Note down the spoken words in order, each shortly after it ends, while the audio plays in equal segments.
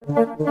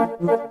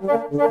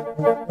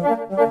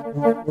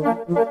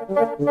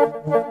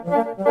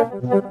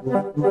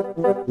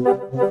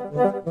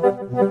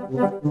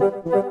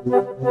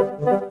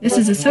This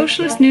is a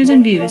Socialist News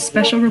and Views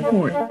special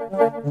report.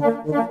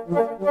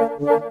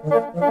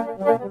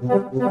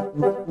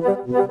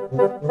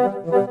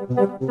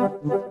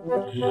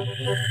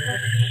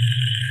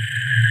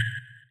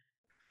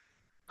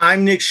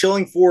 I'm Nick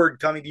Schillingford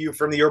coming to you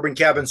from the Urban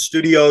Cabin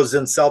Studios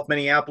in South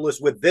Minneapolis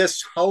with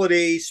this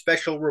holiday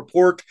special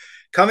report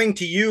coming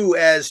to you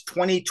as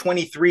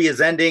 2023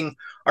 is ending.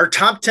 Our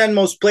top 10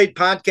 most played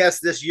podcasts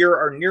this year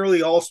are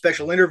nearly all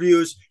special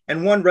interviews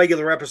and one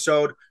regular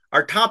episode.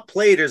 Our top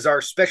played is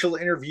our special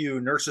interview,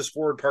 Nurses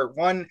Forward Part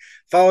 1,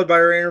 followed by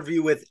our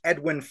interview with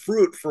Edwin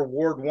Fruit for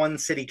Ward 1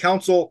 City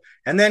Council,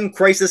 and then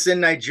Crisis in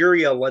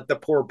Nigeria, Let the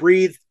Poor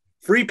Breathe,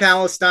 Free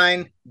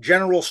Palestine,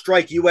 General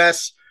Strike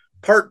US,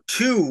 Part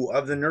 2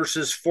 of the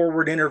Nurses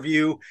Forward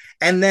interview,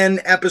 and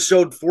then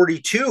episode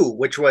 42,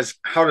 which was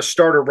How to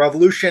Start a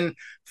Revolution,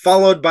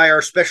 followed by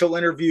our special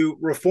interview,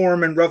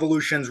 Reform and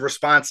Revolution's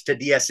Response to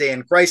DSA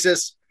and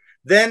Crisis,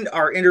 then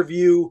our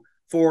interview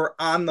for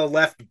On the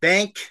Left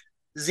Bank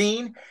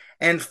zine,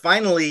 and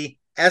finally,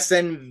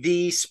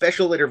 SNV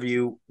special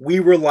interview, We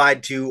Were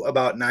Lied to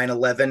About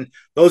 9/11.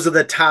 Those are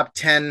the top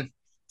 10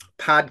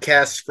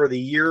 podcasts for the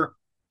year.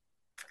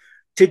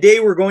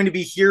 Today, we're going to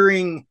be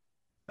hearing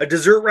a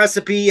dessert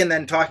recipe and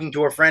then talking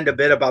to a friend a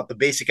bit about the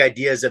basic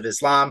ideas of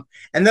Islam.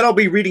 And then I'll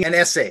be reading an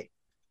essay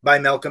by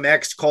Malcolm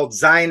X called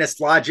Zionist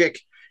Logic,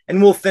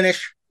 and we'll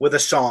finish with a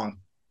song.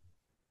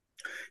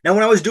 Now,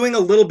 when I was doing a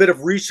little bit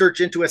of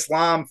research into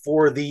Islam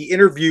for the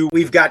interview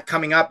we've got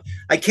coming up,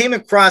 I came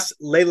across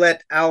Laylat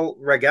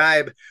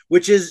al-Raghaib,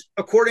 which is,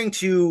 according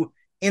to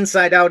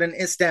Inside Out in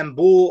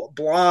Istanbul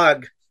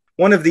blog,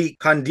 one of the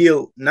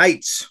Kandil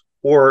Nights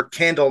or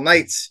Candle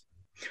Nights,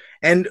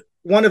 and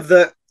one of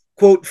the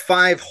quote,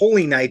 5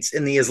 holy nights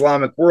in the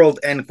Islamic world,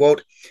 end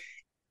quote.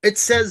 It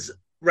says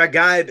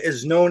Raghaib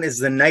is known as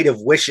the Night of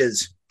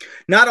Wishes.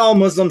 Not all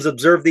Muslims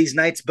observe these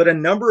nights, but a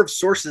number of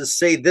sources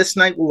say this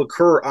night will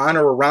occur on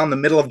or around the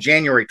middle of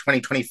January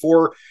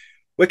 2024.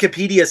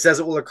 Wikipedia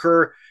says it will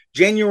occur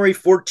January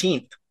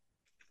 14th.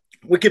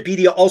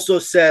 Wikipedia also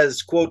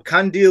says, quote,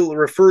 Kandil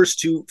refers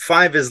to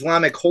 5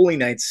 Islamic holy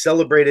nights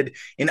celebrated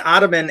in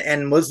Ottoman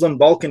and Muslim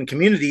Balkan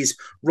communities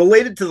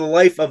related to the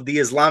life of the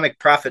Islamic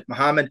prophet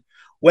Muhammad.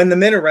 When the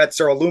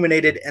minarets are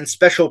illuminated and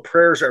special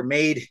prayers are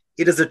made,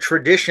 it is a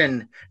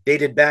tradition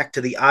dated back to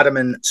the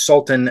Ottoman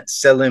Sultan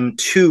Selim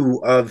II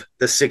of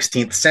the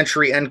 16th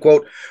century, end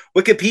quote.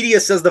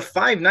 Wikipedia says the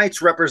 5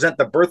 nights represent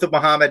the birth of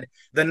Muhammad,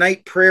 the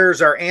night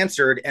prayers are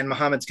answered, and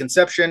Muhammad's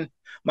conception,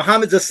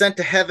 Muhammad's ascent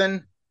to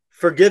heaven,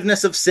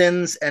 forgiveness of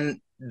sins, and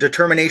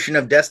determination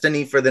of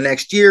destiny for the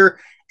next year,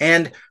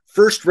 and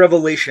first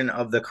revelation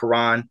of the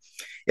Quran.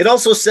 It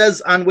also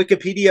says on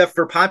Wikipedia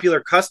for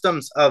popular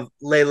customs of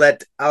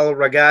Laylat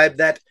al-Raghaib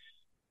that,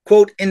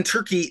 quote, in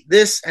Turkey,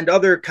 this and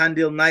other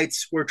Kandil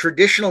nights were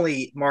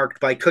traditionally marked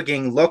by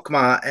cooking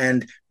lokma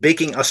and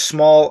baking a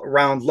small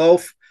round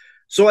loaf.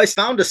 So I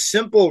found a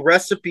simple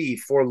recipe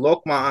for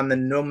lokma on the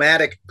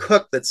Nomadic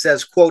Cook that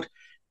says, quote,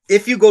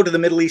 if you go to the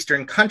Middle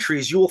Eastern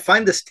countries, you will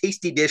find this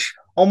tasty dish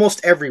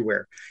almost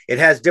everywhere. It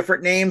has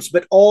different names,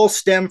 but all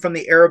stem from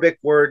the Arabic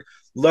word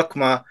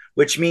lokma,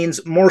 which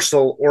means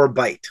morsel or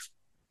bite.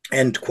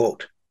 End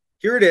quote.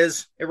 Here it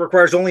is. It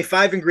requires only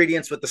 5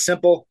 ingredients with the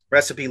simple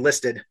recipe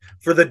listed.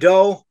 For the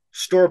dough,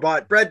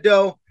 store-bought bread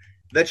dough,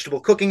 vegetable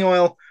cooking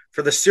oil.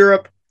 For the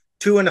syrup,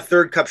 2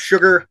 1/3 cups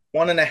sugar,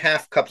 1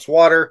 1/2 cups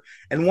water,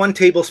 and 1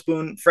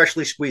 tablespoon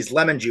freshly squeezed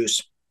lemon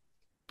juice.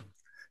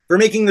 For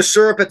making the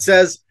syrup, it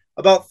says,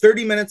 about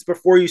 30 minutes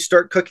before you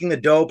start cooking the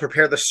dough,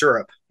 prepare the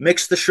syrup.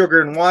 Mix the sugar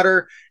and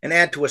water and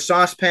add to a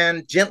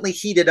saucepan. Gently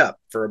heat it up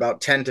for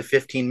about 10 to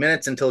 15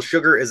 minutes until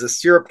sugar is a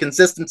syrup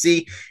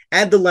consistency.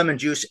 Add the lemon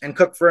juice and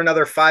cook for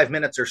another 5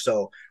 minutes or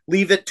so.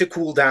 Leave it to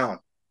cool down.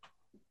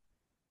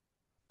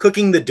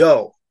 Cooking the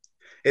dough.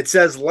 It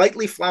says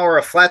lightly flour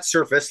a flat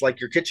surface like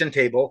your kitchen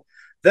table.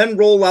 Then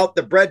roll out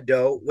the bread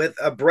dough with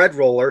a bread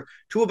roller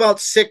to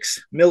about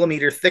 6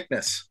 millimeter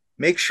thickness.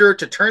 Make sure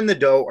to turn the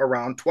dough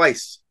around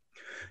twice.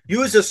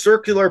 Use a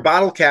circular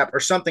bottle cap or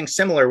something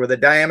similar with a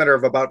diameter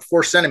of about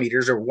 4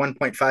 centimeters or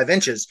 1.5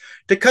 inches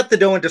to cut the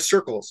dough into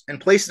circles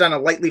and place it on a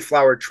lightly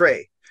floured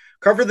tray.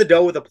 Cover the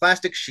dough with a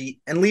plastic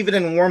sheet and leave it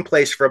in a warm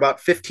place for about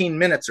 15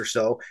 minutes or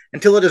so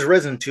until it has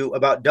risen to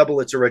about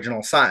double its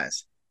original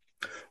size.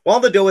 While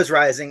the dough is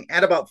rising,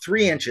 add about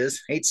 3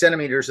 inches, 8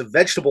 centimeters of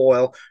vegetable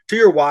oil to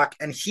your wok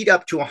and heat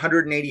up to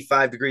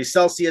 185 degrees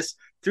Celsius,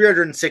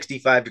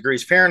 365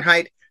 degrees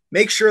Fahrenheit.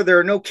 Make sure there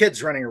are no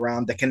kids running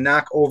around that can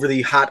knock over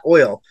the hot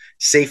oil.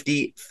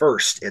 Safety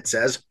first, it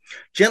says.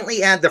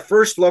 Gently add the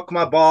first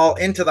lokma ball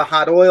into the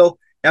hot oil.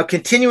 Now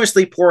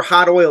continuously pour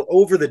hot oil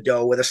over the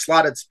dough with a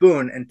slotted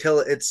spoon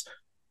until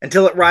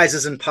it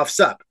rises and puffs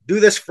up.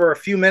 Do this for a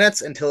few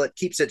minutes until it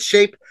keeps its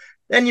shape.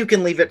 Then you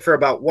can leave it for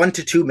about 1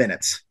 to 2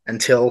 minutes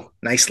until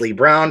nicely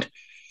browned.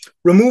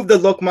 Remove the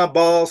lokma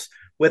balls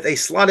with a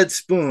slotted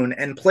spoon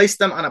and place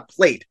them on a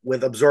plate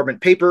with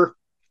absorbent paper.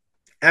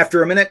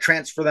 After a minute,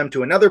 transfer them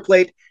to another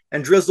plate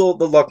and drizzle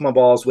the lokma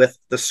balls with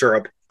the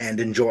syrup and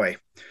enjoy.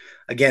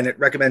 Again, it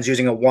recommends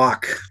using a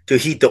wok to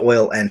heat the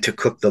oil and to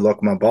cook the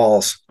lokma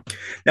balls.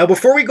 Now,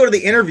 before we go to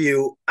the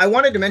interview, I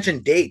wanted to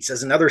mention dates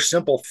as another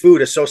simple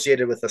food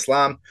associated with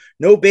Islam.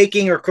 No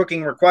baking or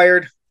cooking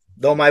required,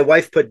 though my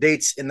wife put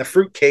dates in the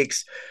fruit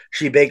cakes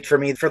she baked for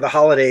me for the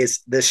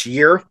holidays this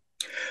year.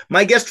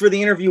 My guest for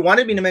the interview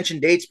wanted me to mention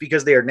dates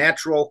because they are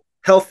natural,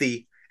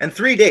 healthy, and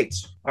 3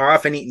 dates are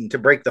often eaten to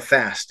break the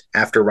fast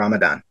after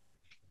Ramadan.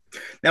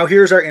 Now,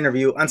 here's our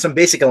interview on some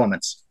basic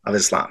elements of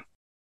Islam.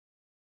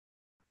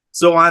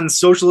 So, on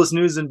Socialist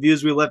News and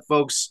Views, we let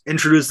folks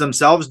introduce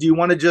themselves. Do you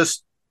want to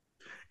just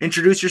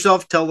introduce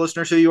yourself? Tell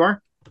listeners who you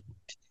are.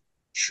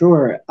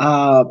 Sure.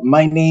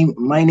 My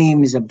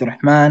name is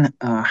Abdurrahman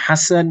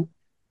Hassan.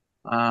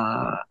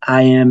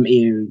 I am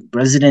a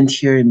resident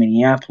here in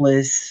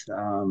Minneapolis.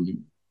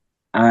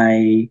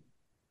 I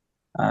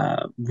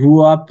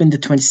grew up in the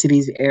Twin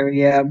Cities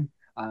area.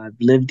 I've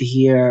lived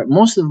here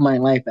most of my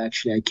life,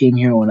 actually. I came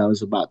here when I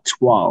was about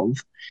 12,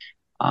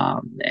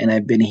 and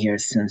I've been here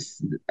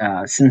since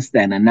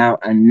then. And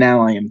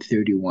now I am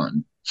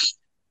 31.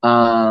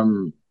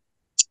 Um,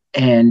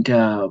 and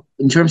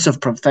in terms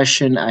of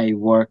profession, I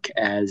work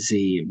as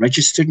a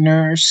registered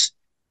nurse.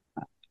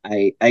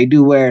 I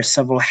do wear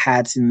several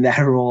hats in that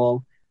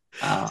role,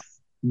 uh,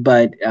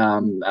 but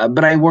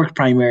I work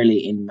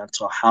primarily in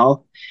mental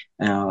health,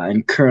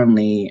 and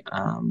currently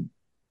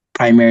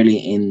primarily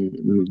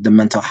in the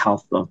mental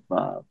health of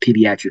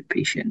pediatric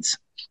patients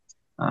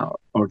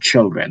or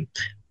children.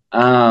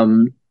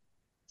 Um,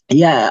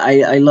 yeah,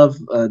 I love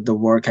the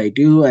work I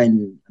do,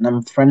 and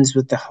I'm friends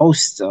with the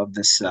host of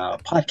this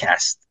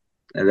podcast,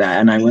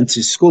 and I went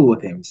to school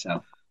with him.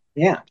 So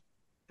yeah,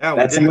 Yeah,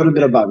 that's a little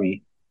bit about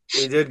me.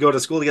 we did go to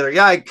school together.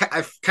 Yeah, I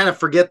kind of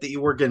forget that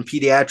you work in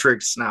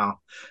pediatrics now,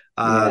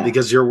 Yeah,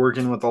 because you're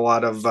working with a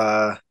lot of.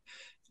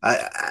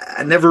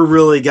 I never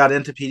really got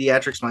into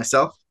pediatrics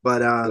myself,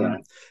 but yeah,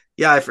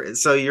 yeah.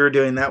 So you're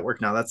doing that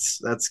work now.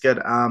 That's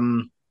good.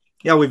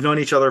 Yeah, we've known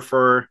each other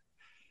for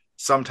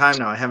some time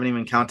now. I haven't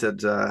even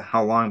counted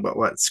how long, but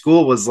what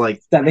school was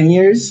like 7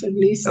 years at at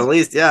least.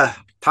 least. Yeah,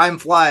 time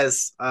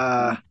flies,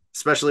 Yeah,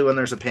 especially when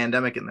there's a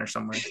pandemic in there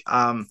somewhere.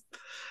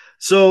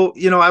 So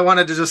I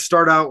wanted to just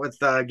start out with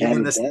that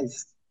giving it this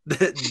does.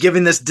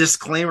 giving this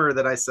disclaimer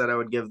that I said I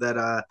would give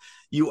that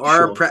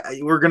Sure.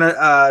 we're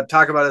gonna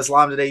talk about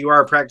Islam today. You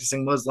are a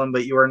practicing Muslim,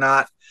 but you are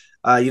not.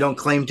 You don't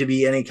claim to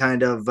be any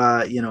kind of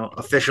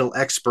official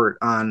expert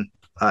on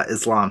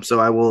Islam. So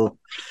I will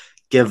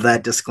give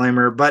that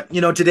disclaimer. But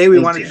today we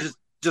Thank wanted to you.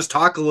 just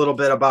talk a little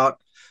bit about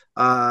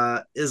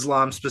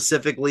Islam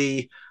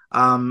specifically.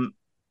 Um,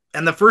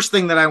 and the first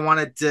thing that I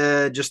wanted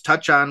to just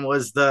touch on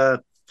was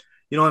the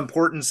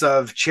importance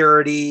of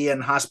charity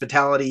and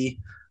hospitality,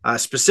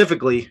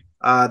 specifically,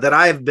 that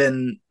I've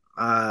been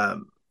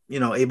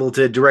able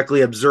to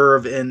directly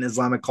observe in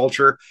Islamic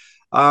culture.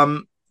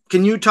 Um,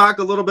 can you talk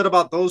a little bit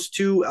about those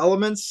two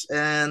elements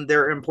and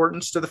their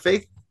importance to the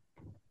faith?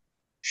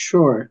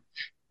 Sure.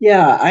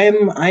 Yeah,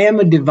 I am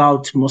a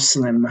devout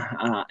Muslim,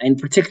 and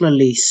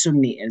particularly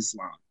Sunni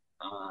Islam.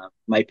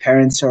 My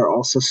parents are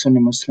also Sunni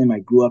Muslim. I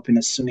grew up in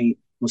a Sunni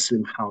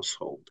Muslim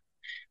household.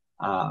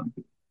 Um,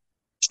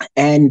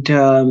 and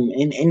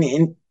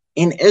in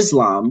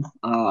Islam,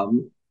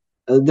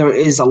 there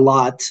is a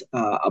lot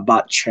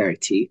about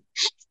charity,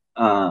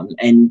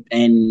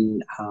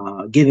 and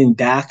giving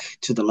back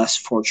to the less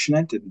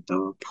fortunate and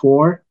the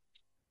poor.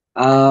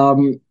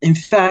 In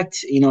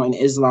fact, in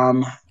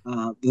Islam,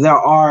 there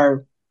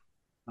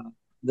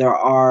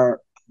are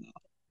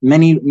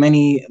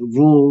many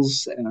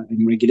rules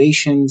and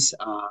regulations.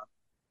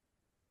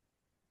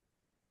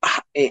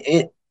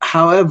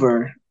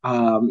 However,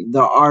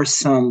 there are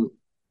some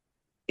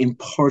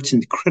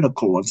important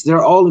critical ones.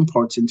 They're all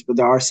important, but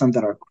there are some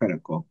that are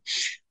critical.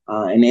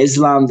 In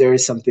Islam, there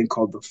is something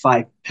called the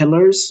five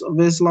pillars of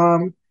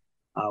Islam,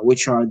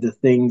 which are the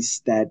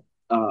things that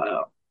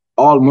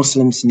all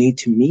Muslims need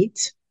to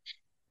meet.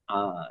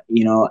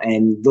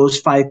 And those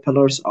five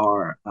pillars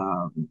are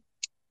uh,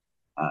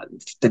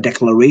 the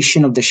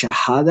declaration of the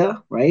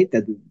Shahada, right?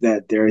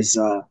 That there is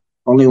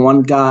only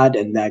one God,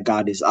 and that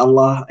God is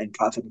Allah, and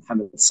Prophet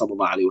Muhammad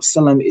sallallahu alaihi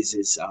wasallam is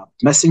his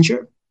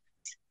messenger.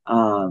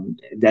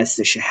 That's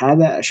the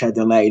Shahada.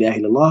 Ashhadu la ilaha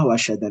illallah wa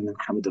ashhadu anna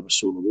Muhammadan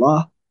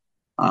Rasulullah.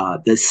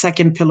 The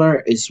second pillar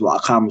is wa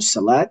aqamus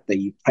salat, that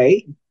you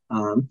pray,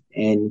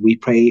 and we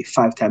pray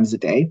 5 times a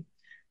day.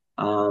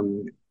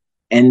 Um,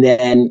 and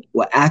then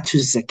wa atu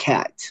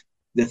zakat.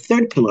 The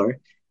third pillar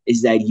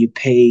is that you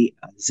pay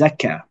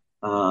zakah.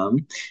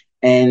 Um,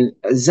 and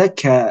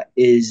zakah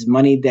is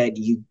money that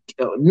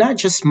not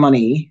just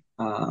money,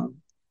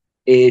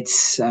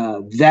 it's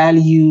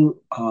value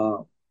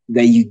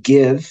that you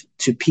give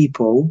to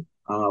people,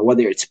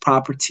 whether it's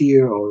property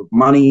or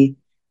money,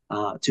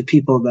 to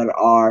people that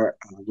are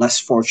less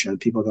fortunate,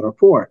 people that are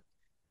poor.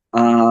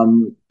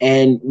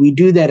 And we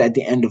do that at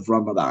the end of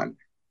Ramadan.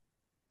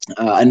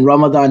 And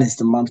Ramadan is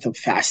the month of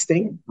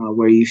fasting,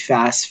 where you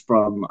fast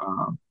from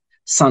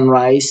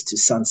sunrise to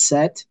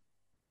sunset.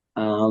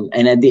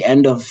 And at the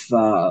end of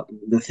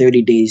the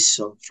 30 days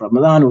of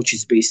Ramadan, which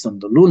is based on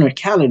the lunar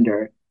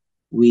calendar,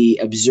 we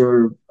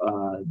observe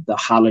the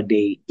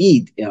holiday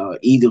Eid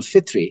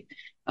al-Fitr.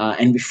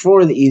 And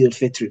before the Eid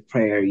al-Fitr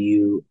prayer,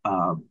 you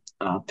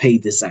pay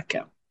the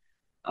zakah.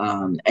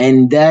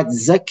 And that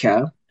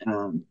zakah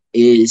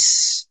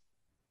is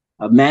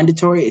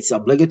mandatory, it's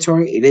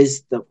obligatory. It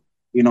is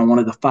one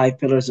of the five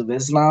pillars of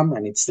Islam,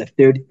 and it's the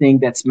third thing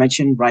that's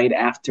mentioned right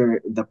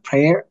after the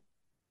prayer.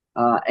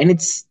 And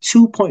it's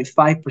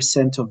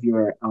 2.5% of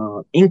your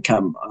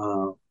income,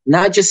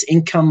 not just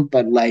income,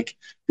 but like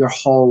your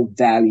whole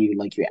value,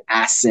 like your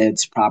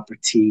assets,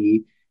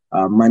 property,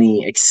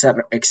 money,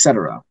 etc.,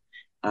 etc.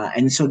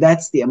 And so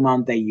that's the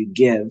amount that you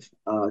give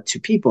to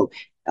people.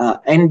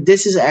 And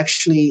this is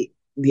actually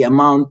the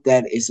amount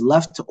that is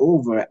left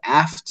over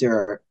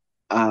after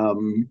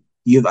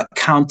you've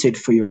accounted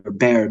for your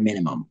bare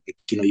minimum,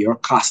 your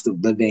cost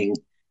of living,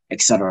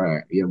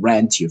 etc., your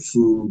rent, your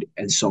food,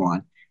 and so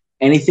on.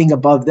 Anything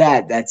above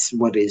that, that's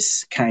what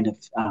is kind of,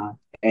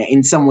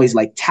 in some ways,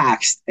 like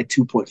taxed at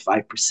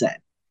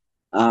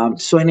 2.5%.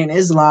 So in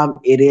Islam,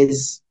 it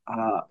is,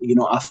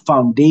 a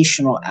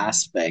foundational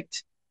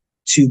aspect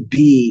to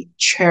be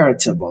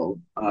charitable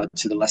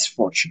to the less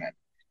fortunate.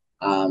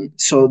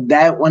 So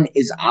that one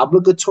is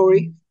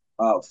obligatory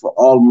for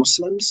all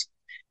Muslims.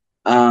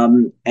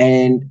 And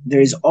there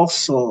is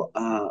also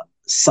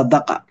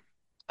sadaqah.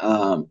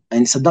 And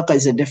sadaqah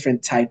is a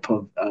different type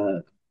of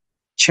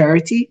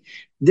charity.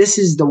 This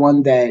is the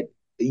one that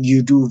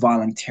you do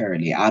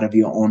voluntarily out of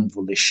your own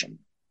volition.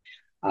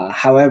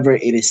 However,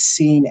 it is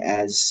seen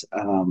as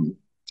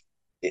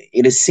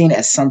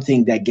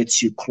something that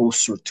gets you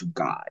closer to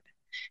God.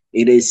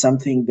 It is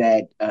something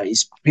that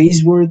is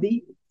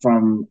praiseworthy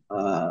from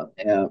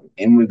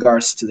in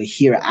regards to the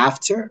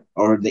hereafter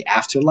or the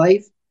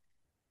afterlife.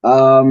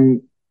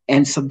 Um,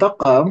 and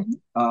sadaqah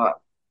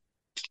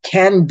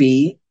can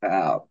be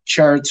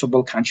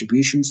charitable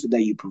contributions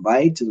that you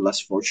provide to the less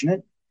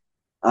fortunate.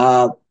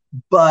 Uh,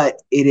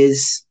 but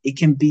it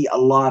can be a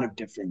lot of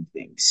different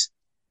things.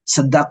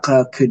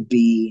 Sadaqah could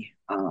be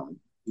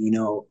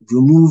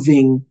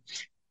removing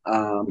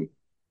um,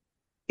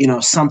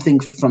 something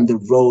from the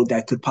road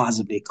that could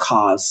possibly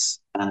cause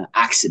an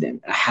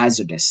accident, a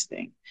hazardous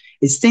thing.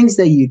 It's things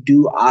that you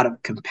do out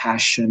of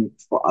compassion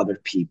for other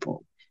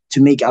people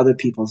to make other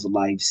people's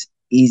lives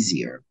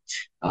easier.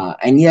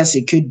 And yes,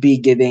 it could be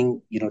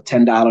giving,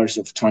 $10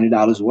 or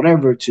 $20,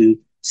 whatever, to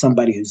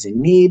somebody who's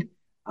in need.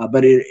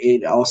 But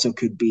it also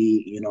could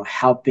be,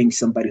 helping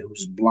somebody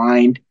who's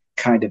blind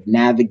kind of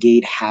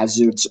navigate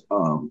hazards,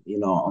 on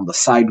the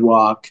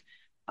sidewalk.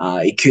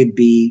 It could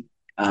be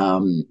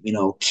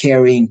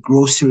carrying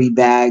grocery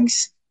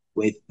bags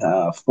with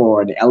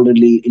for an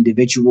elderly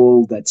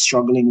individual that's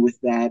struggling with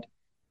that.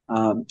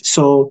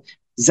 So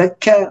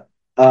zakah,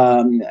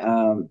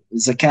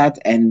 zakat,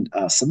 and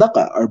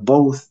sadaqah are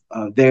both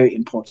very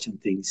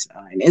important things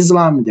in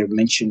Islam. They're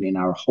mentioned in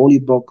our holy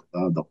book,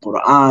 the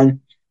Quran,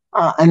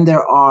 and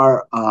there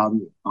are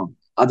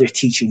other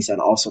teachings that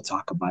also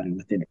talk about it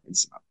within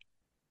Islam.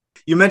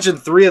 You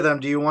mentioned three of them.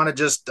 Do you want to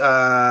just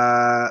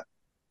I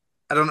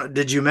don't know.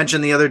 Did you mention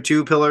the other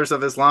two pillars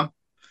of Islam?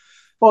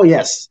 Oh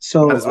yes. Might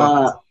So as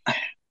well.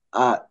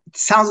 it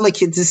sounds like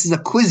this is a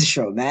quiz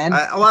show, man.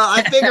 Well,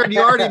 I figured you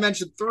already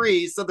mentioned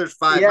three, so there's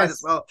five. Might as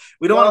Yes. well.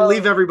 We don't want to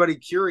leave Well, everybody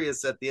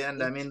curious at the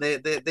end. I mean,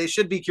 they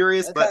should be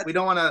curious, but we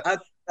don't want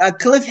to. a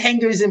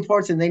cliffhanger is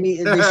important. They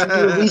should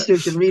do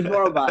research and read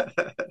more about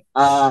it.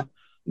 Uh,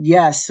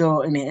 yeah.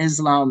 So in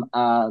Islam,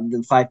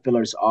 the five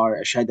pillars are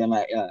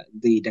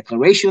the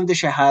declaration of the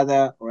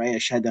Shahada, right?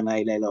 Ashhadu an la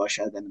ilaha illallah wa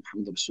ashhadu anna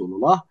Muhammadan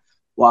Rasulullah,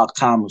 wa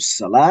aqamu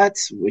salat,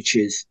 which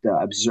is the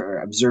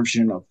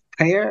observation of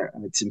prayer.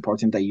 It's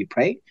important that you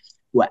pray.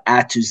 Wa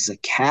atu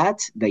zakat,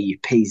 that you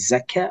pay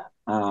zakah.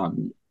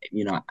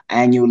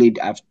 Annually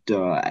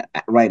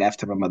right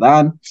after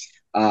Ramadan.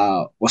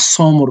 Was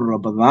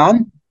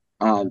Ramadan,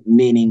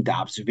 meaning the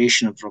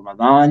observation of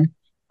Ramadan,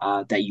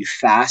 that you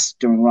fast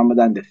during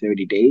Ramadan, the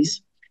 30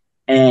 days.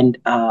 And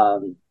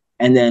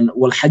then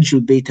والحج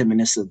البيت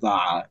من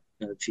استطاع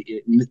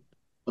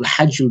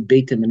والحج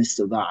البيت من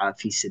استطاع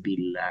في سبيل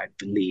الله, I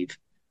believe.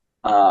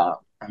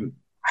 I'm,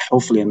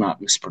 hopefully I'm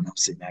not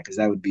mispronouncing that because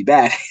that would be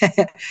bad.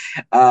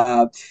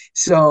 uh,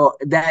 so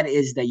that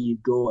is that you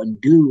go and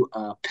do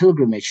a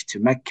pilgrimage to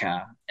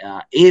Mecca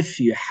if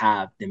you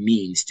have the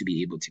means to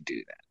be able to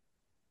do that.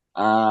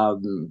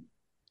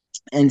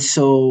 And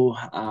so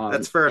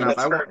That's fair enough.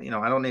 I won't.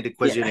 I don't need to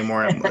quiz you yeah.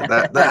 anymore.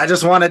 I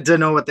just wanted to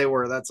know what they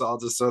were. That's all,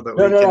 just so that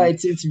No, we no, no. can.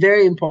 It's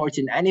very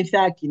important, and in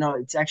fact,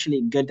 it's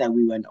actually good that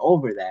we went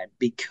over that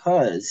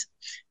because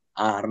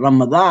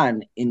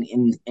Ramadan,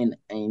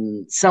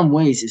 in some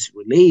ways, is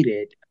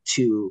related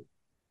to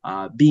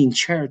being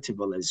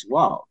charitable as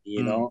well.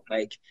 Mm,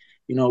 Like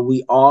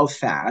we all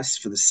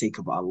fast for the sake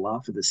of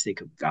Allah, for the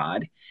sake of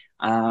God,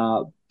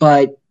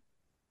 but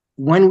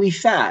when we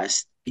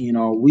fast,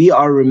 we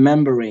are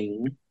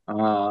remembering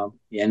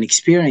and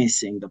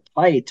experiencing the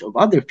plight of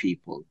other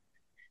people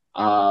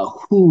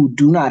who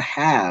do not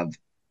have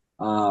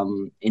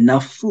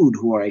enough food,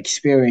 who are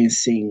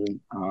experiencing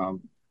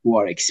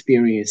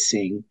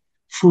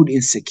food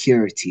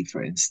insecurity,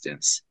 for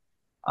instance.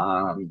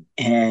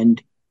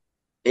 And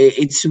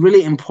it's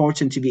really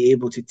important to be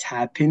able to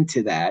tap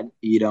into that,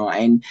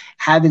 and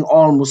having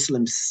all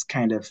Muslims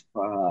kind of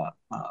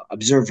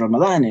observe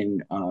Ramadan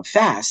and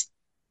fast,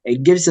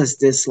 it gives us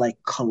this like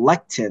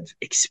collective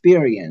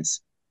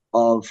experience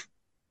of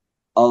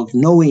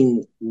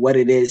knowing what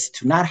it is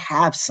to not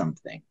have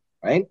something,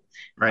 right?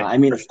 Right. I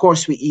mean, of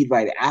course, we eat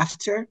right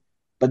after,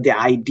 but the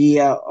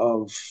idea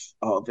of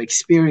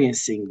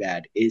experiencing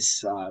that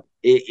is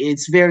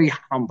it's very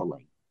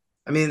humbling.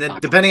 I mean,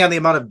 depending on the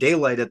amount of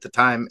daylight at the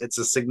time, it's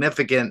a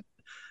significant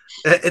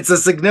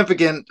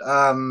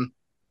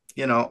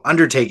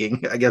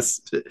undertaking, I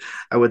guess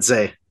I would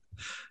say.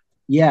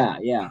 Yeah,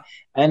 yeah,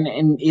 and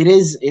it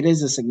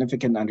is a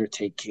significant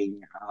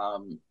undertaking.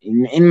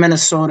 In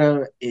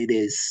Minnesota, it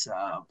is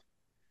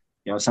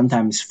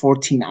sometimes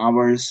 14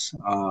 hours,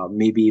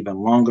 maybe even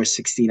longer,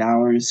 16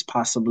 hours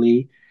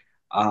possibly.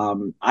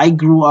 I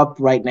grew up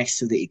right next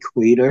to the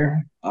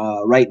equator,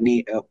 right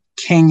near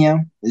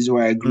Kenya is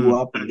where I grew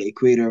Mm. up, and the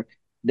equator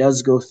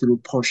does go through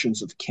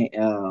portions of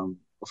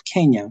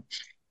Kenya,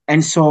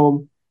 and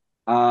so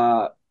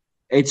uh,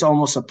 it's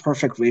almost a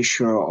perfect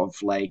ratio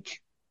of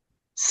like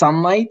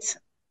sunlight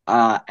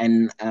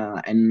and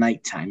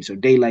nighttime, so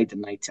daylight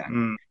and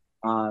nighttime.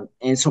 Mm.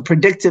 And so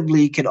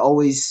predictably, you could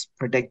always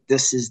predict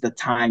this is the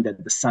time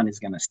that the sun is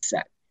going to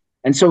set.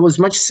 And so it was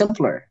much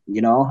simpler,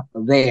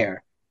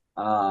 there.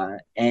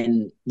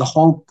 And the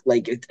whole,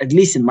 like, at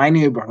least in my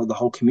neighborhood, the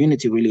whole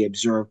community really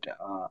observed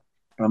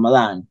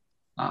Ramadan.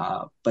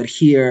 But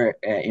here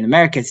in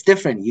America, it's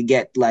different. You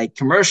get like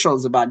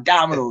commercials about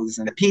Domino's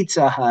and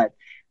Pizza Hut,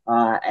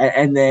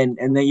 and then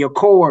your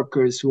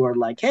coworkers who are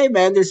like, "Hey,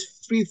 man,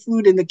 there's free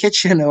food in the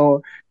kitchen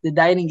or the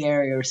dining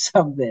area or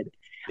something."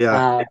 Yeah.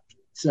 Uh,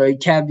 so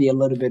it can be a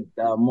little bit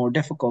more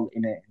difficult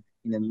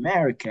in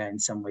America in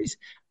some ways,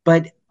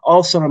 but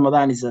also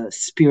Ramadan is a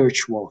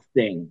spiritual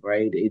thing,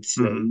 right? It's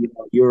Hmm.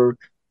 you're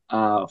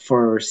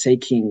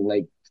forsaking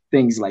like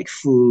things like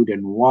food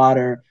and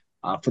water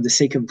for the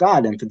sake of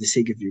God and for the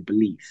sake of your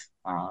belief,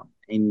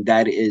 and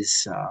that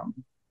is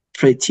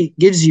pretty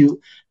gives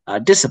you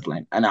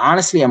discipline. And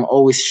honestly, I'm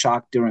always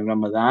shocked during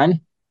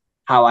Ramadan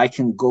how I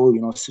can go,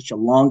 such a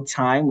long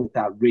time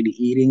without really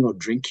eating or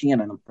drinking,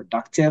 and I'm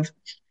productive.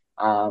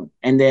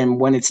 And then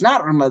when it's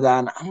not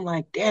Ramadan, I'm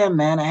like, damn,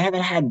 man, I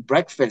haven't had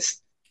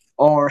breakfast,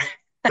 or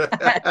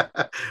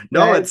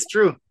No, right, it's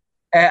true.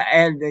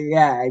 and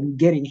yeah, I'm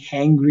getting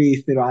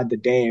hangry throughout the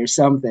day or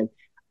something.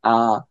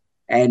 Uh,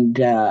 and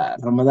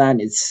Ramadan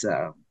is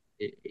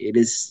it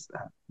is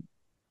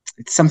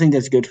it's something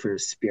that's good for the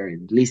spirit,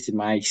 at least in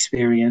my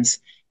experience,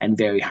 and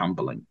very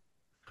humbling.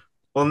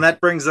 Well, and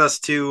that brings us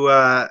to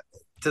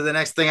the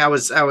next thing. I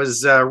was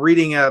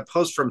reading a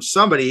post from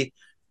somebody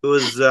who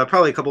was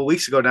probably a couple of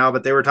weeks ago now,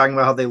 but they were talking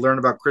about how they learned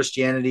about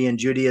Christianity and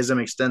Judaism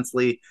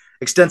extensively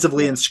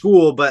in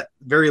school, but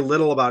very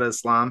little about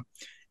Islam.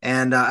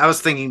 And I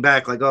was thinking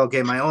back, like, oh,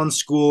 okay, my own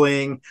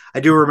schooling. I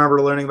do remember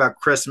learning about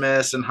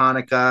Christmas and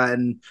Hanukkah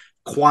and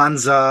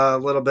Kwanzaa a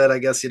little bit. I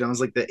guess it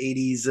was like the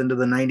 '80s into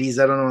the '90s.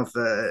 I don't know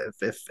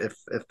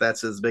if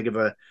that's as big of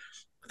a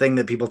thing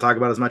that people talk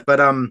about as much, but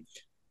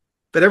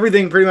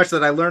everything pretty much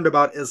that I learned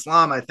about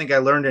Islam, I think I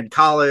learned in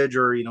college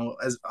or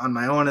as on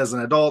my own as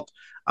an adult.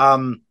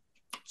 Um,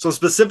 so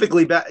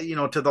specifically,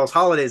 to those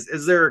holidays,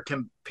 is there a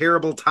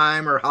comparable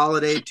time or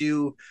holiday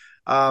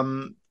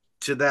um,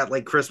 to that,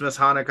 like Christmas,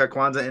 Hanukkah,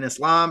 Kwanzaa in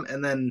Islam?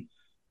 And then,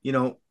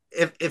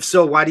 if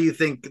so, why do you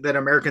think that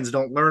Americans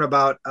don't learn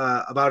about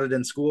it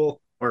in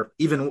school, or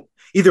even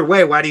either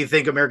way, why do you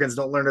think Americans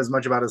don't learn as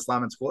much about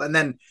Islam in school? And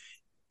then,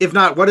 if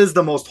not, what is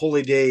the most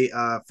holy day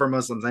for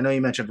Muslims? I know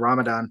you mentioned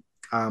Ramadan.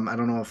 I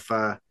don't know if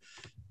that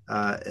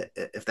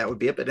would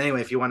be it, but anyway,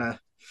 if you want to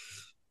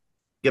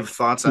give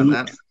thoughts on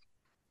that.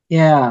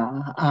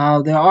 Yeah,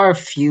 there are a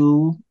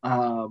few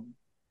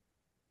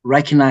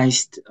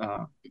recognized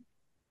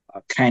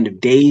kind of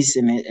days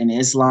in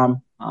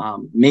Islam.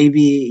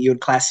 Maybe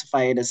you'd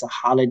classify it as a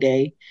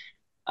holiday.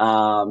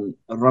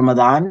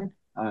 Ramadan,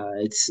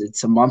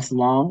 it's a month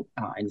long,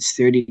 and it's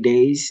 30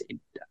 days.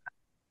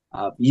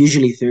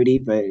 Usually 30,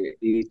 but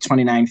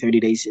 29, 30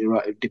 days.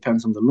 It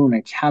depends on the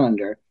lunar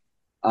calendar.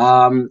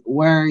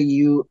 Where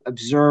you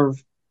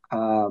observe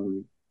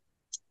um,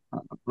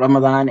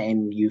 Ramadan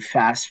and you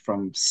fast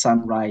from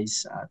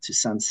sunrise to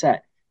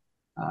sunset.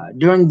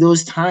 During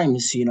those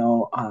times,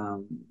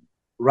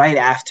 right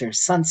after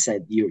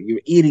sunset,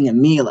 you're eating a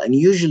meal, and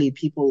usually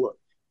people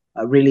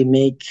really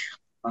make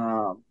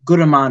good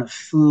amount of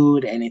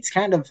food, and it's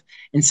kind of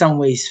in some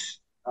ways.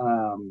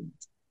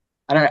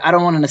 I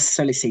don't want to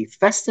necessarily say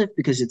festive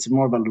because it's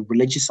more of a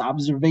religious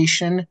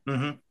observation,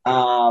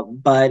 Mm-hmm.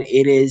 but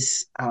it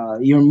is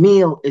your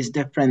meal is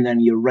different than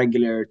your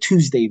regular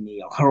Tuesday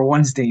meal or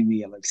Wednesday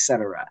meal,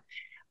 etc.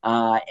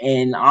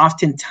 And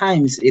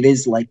oftentimes it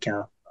is like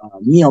a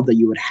meal that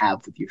you would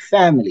have with your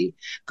family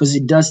because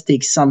it does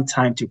take some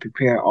time to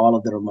prepare all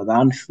of the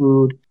Ramadan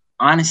food.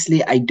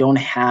 honestly, I don't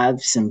have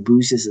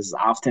sambuses as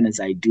often as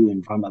I do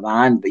in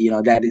Ramadan. But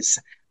that is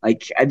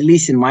like, at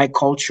least in my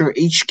culture,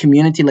 each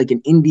community, like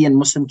an Indian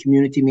Muslim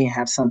community may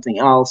have something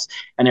else,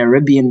 an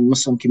Arabian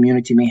Muslim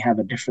community may have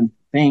a different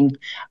thing.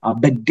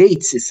 But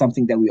dates is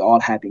something that we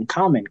all have in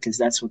common because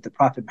that's what the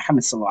Prophet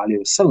Muhammad sallallahu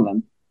alaihi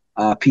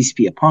wasallam, peace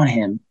be upon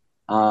him,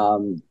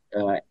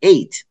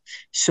 ate.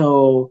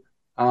 So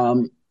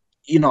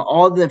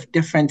all the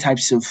different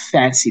types of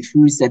fancy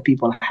foods that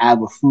people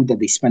have, or food that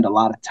they spend a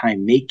lot of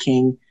time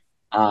making.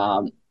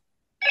 Um,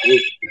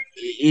 it,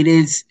 it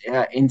is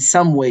in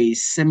some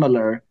ways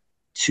similar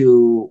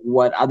to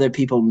what other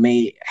people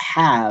may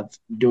have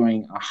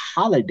during a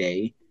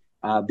holiday,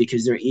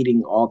 because they're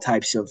eating all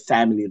types of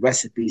family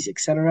recipes,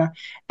 etc.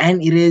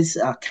 And it is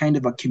a kind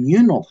of a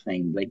communal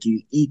thing. Like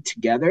you eat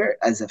together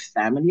as a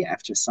family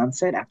after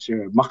sunset,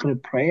 after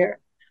Maghrib prayer.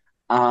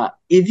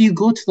 If you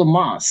go to the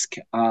mosque,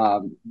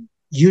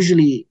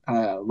 usually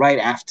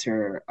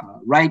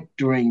right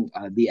during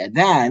the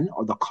adhan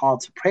or the call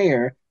to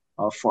prayer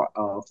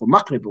for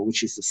Maghrib,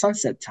 which is the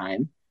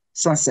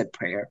sunset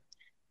prayer,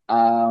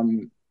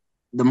 um,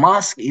 the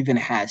mosque even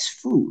has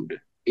food.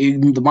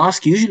 The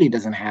mosque usually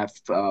doesn't have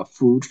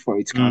food for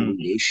its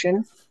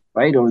congregation,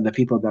 right, or the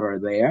people that are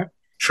there.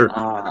 Sure.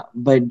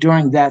 But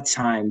during that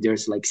time,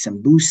 there's like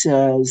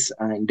sambusas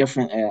and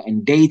different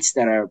and dates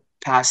that are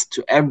passed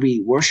to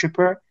every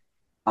worshiper,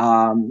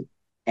 um,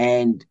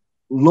 and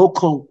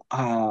local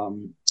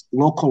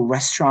local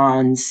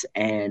restaurants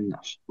and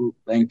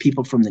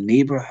people from the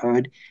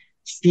neighborhood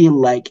feel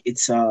like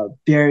it's a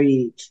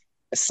very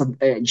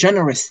a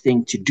generous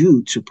thing to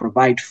do to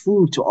provide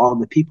food to all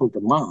the people at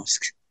the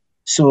mosques.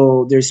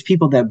 So there's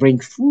people that bring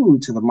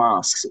food to the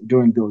mosques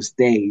during those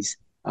days,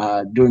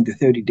 during the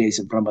 30 days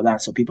of Ramadan,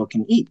 so people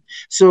can eat.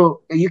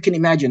 So you can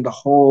imagine the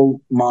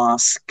whole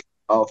mosque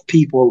of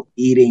people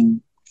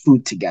eating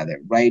food together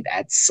right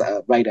at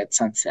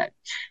sunset.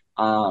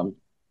 Um,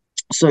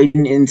 so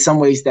in some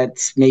ways that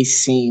may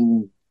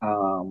seem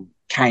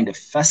kind of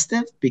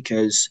festive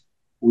because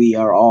we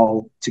are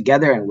all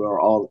together and we're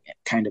all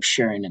kind of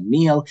sharing a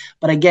meal.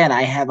 But again,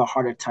 I have a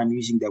harder time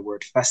using the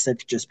word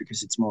festive just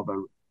because it's more of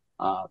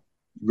a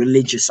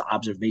religious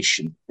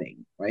observation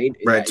thing, right?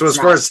 Right. So It's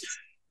not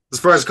as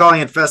far as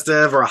calling it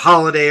festive or a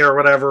holiday or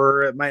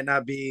whatever, it might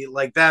not be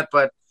like that,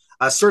 but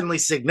certainly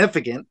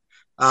significant.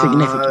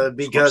 significant, of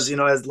Because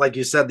course. as like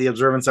you said, the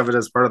observance of it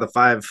is part of the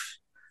five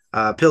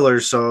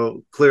pillars,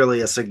 so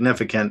clearly a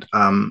significant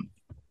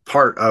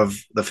part of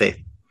the faith.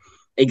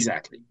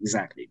 Exactly.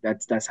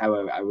 That's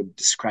how I would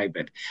describe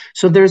it.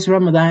 So there's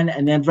Ramadan,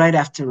 and then right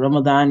after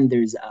Ramadan,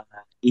 there's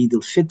Eid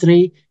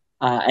al-Fitr,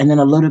 and then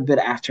a little bit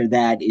after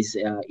that is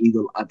Eid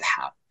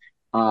al-Adha.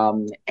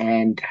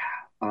 And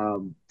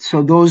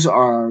so those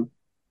are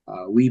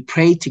we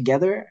pray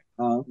together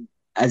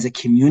as a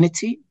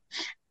community,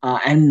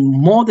 and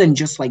more than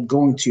just like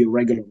going to a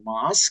regular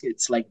mosque,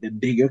 it's like the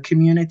bigger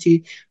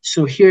community.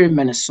 So here in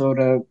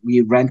Minnesota,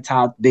 we rent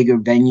out bigger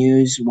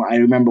venues. I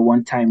remember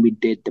one time we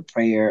did the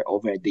prayer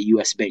over at the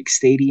US Bank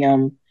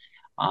Stadium.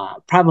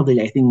 Probably,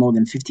 I think more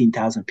than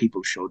 15,000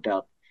 people showed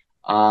up.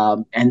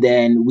 And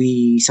then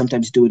we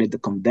sometimes do it at the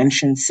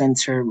convention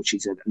center, which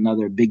is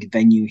another big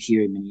venue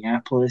here in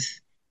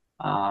Minneapolis.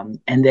 And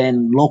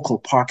then local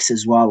parks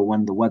as well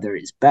when the weather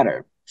is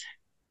better.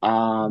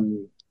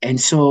 And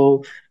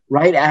so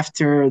right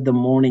after the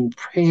morning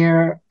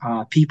prayer,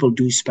 people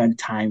do spend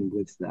time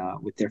with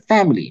their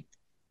family.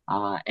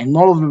 And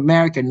all of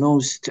America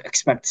knows to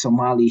expect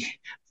Somali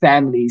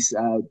families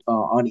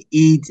on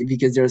Eid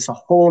because there's a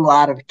whole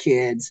lot of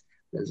kids.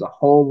 There's a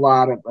whole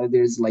lot of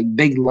there's like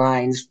big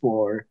lines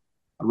for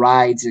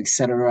rides,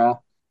 etc.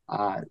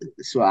 Uh,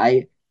 so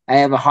I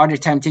have a harder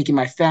time taking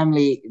my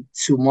family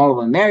to Mall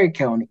of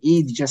America on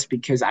Eid just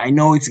because I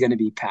know it's going to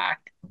be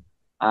packed.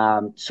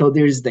 So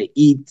there's the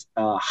Eid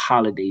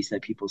holidays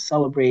that people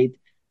celebrate.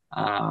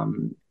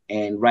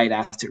 And right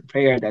after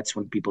prayer, that's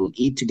when people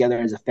eat together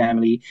as a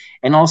family.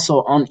 And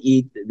also on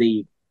Eid,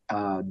 they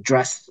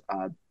dress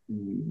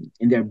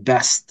in their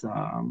best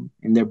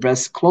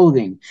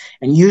clothing.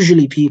 And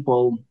usually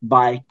people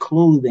buy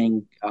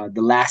clothing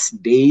the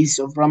last days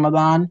of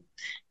Ramadan,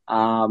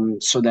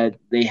 so that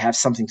they have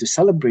something to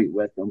celebrate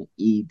with on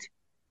Eid.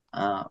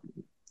 Um,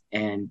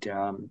 and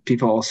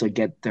people also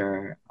get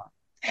their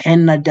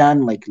henna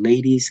done, like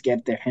ladies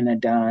get their henna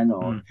done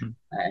or Mm-hmm.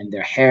 and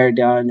their hair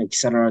done,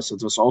 etc. So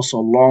there's also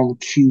long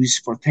queues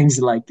for things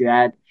like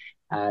that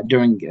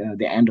during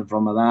the end of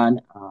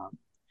Ramadan.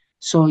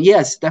 So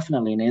yes,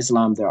 definitely in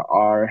Islam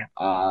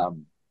uh,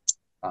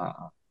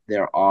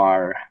 there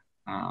are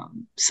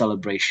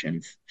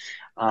celebrations,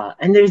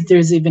 and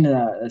there's even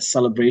a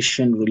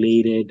celebration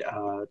related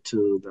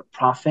to the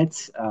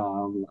Prophet's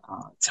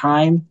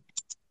time,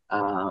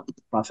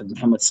 Prophet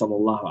Muhammad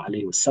sallallahu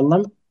alaihi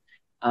wasallam.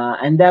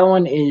 And that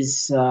one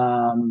is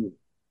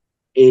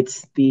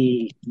it's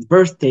the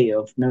birthday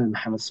of Nabi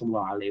Muhammad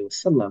sallallahu alaihi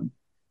wasallam.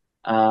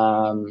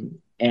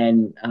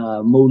 And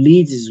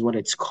Molid is what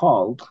it's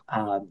called,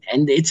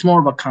 and it's more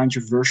of a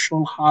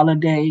controversial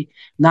holiday.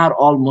 Not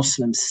all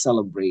Muslims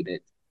celebrate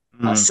it.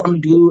 Mhm.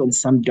 Some do and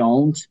some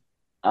don't.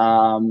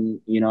 And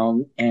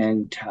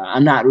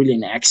I'm not really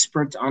an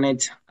expert on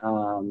it.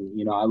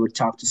 I would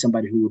talk to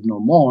somebody who would know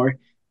more.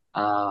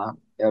 Uh,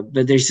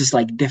 but there's just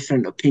like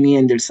different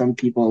opinion. There's some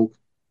people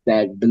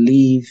that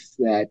believe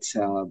that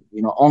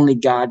only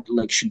God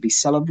like should be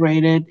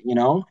celebrated,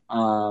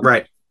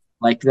 Right.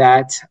 like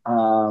that,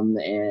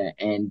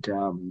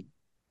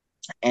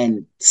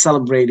 and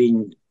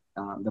celebrating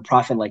the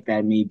prophet like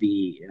that may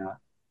be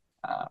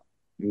uh,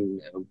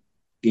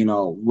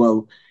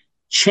 will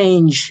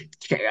change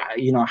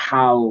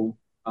how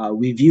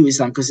we view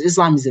Islam, because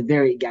Islam is a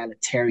very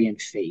egalitarian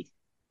faith,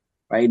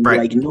 right? Right.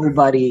 Like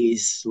nobody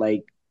is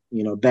like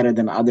better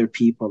than other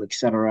people,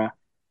 etc.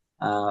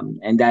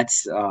 And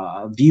that's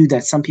a view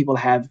that some people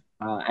have,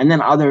 and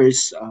then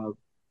others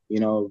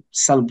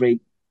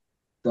celebrate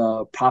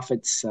the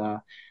prophet's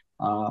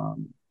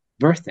um,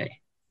 birthday.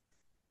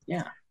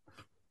 Yeah.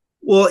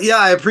 Well, yeah,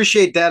 I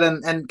appreciate that,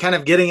 and kind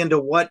of getting into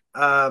what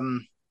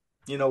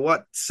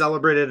what's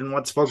celebrated and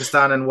what's focused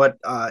on and what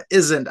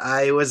isn't.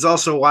 I was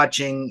also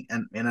watching,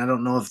 and I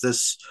don't know if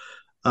this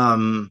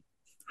um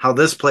how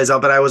this plays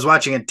out, but I was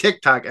watching a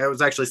TikTok. It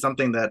was actually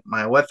something that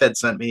my wife had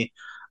sent me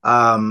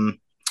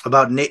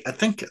about I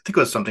think it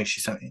was something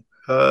she sent me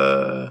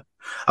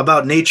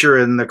about nature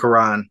in the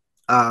Quran.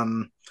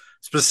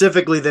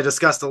 Specifically, they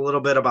discussed a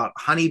little bit about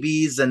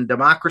honeybees and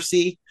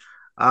democracy.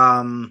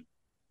 Um,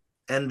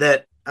 and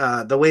that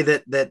the way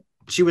that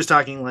she was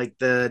talking, like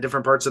the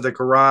different parts of the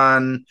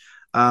Quran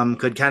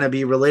could kind of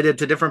be related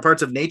to different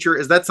parts of nature.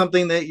 Is that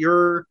something that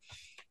you're,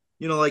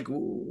 like,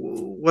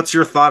 what's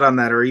your thought on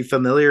that? Are you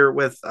familiar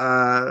with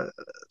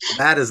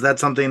that? Is that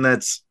something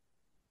that's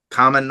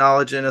common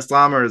knowledge in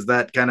Islam, or is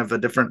that kind of a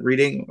different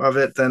reading of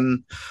it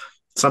than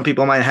some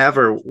people might have?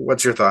 Or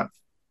what's your thought?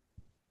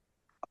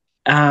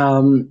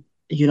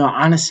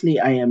 Honestly,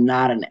 I am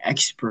not an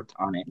expert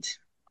on it.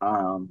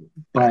 Right.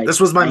 But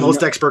This was my I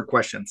most know expert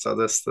question, so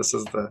this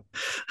is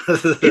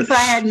if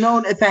I had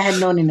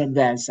known in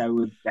advance, I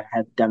would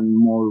have done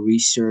more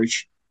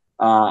research.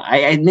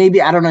 I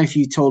don't know if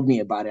you told me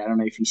about it. I don't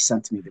know if you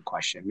sent me the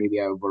question.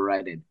 Maybe I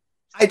overread it.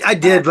 I Uh,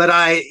 did, but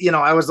I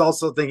was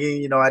also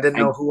thinking, I didn't I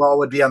know who all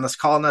would be on this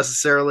call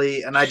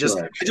necessarily, and Sure, I just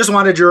sure.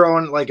 wanted your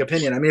own like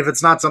opinion. I mean, if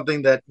it's not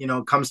something that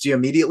comes to you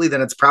immediately,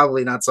 then it's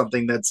probably not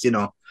something that's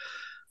I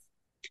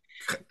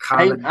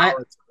common I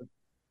knowledge.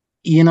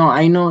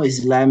 I know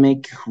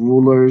Islamic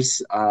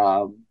rulers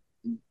o-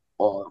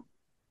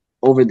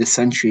 over the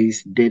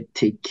centuries did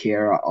take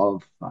care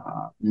of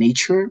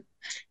nature,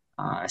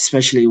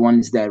 especially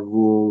ones that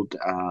ruled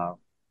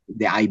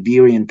the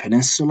Iberian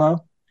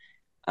Peninsula.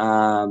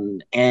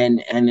 And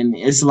in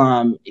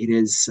Islam,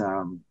 it's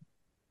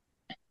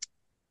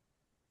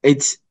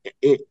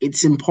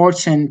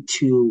important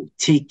to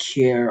take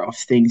care of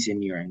things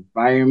in your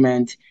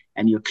environment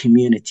and your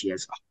community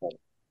as a whole.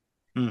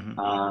 Mm-hmm.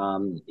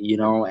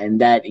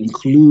 And that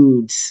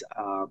includes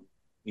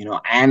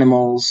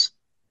animals.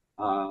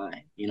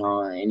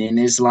 And in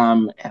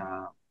Islam,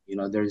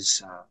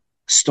 there's a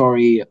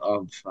story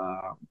of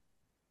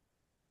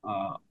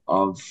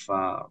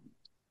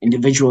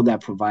individual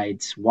that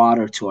provides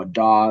water to a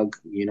dog,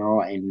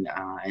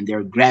 and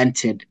they're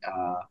granted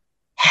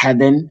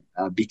heaven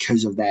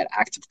because of that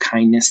act of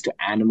kindness to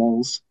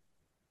animals.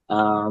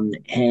 And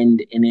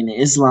in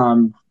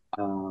Islam,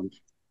 um,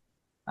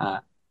 uh,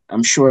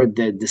 I'm sure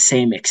that the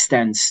same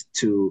extends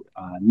to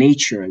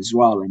nature as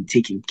well, and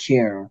taking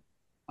care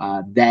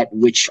that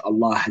which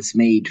Allah has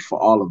made for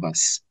all of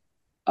us.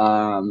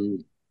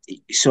 Um,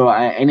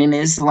 and in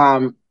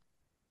Islam,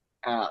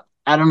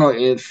 I don't know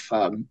if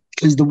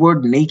because the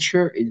word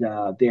nature is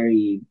a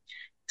very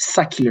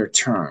secular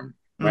term,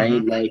 right?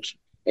 Mm-hmm. Like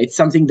it's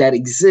something that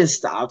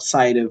exists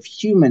outside of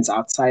humans,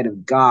 outside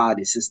of God.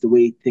 It's just the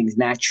way things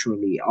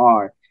naturally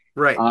are.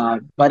 Right.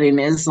 But in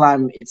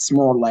Islam, it's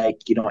more like,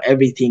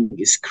 everything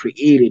is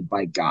created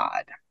by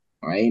God,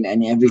 right?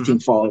 And Mm-hmm. everything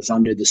falls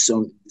under the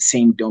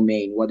same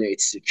domain, whether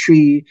it's the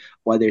tree,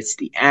 whether it's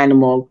the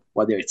animal,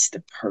 whether it's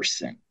the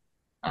person.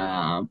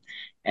 Um,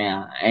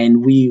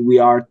 and we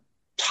are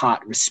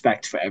taught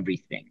respect for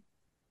everything.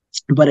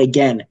 But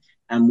again,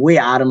 I'm way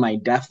out of my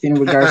depth in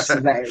regards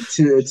to that,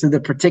 to the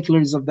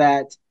particulars of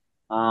that.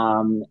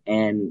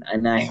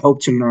 And I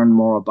hope to learn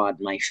more about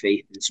my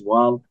faith as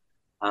well.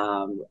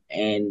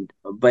 And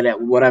but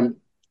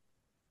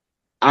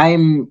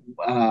I'm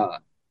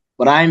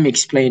what I'm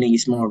explaining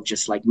is more of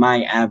just like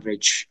my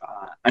average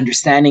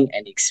understanding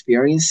and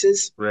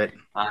experiences. Right.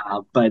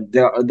 But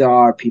there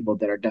are people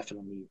that are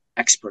definitely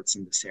experts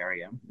in this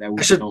area that I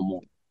would should know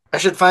more. I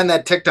should find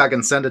that TikTok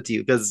and send it to you,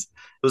 because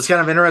it was kind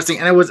of interesting,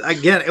 and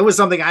it was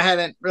something I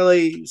hadn't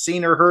really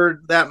seen or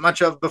heard that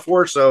much of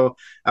before. So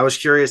I was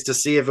curious to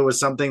see if it was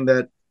something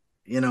that,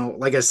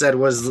 like I said,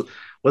 was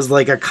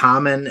like a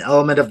common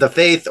element of the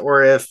faith,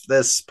 or if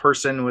this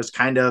person was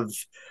kind of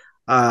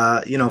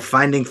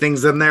finding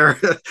things in there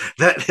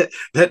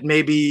that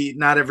maybe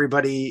not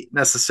everybody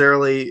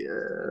necessarily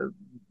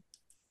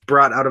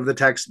brought out of the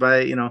text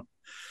by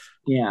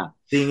Yeah.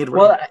 seeing it.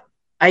 Well,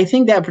 I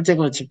think that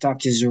particular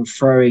TikTok is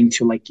referring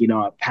to, like,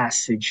 a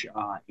passage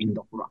in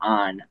the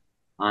Quran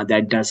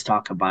that does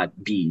talk about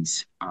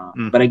bees.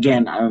 But Mm.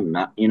 again,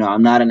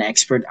 I'm not an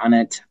expert on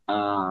it.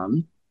 Uh,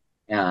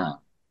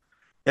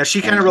 Yeah,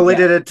 she kind and of yeah,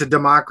 related it to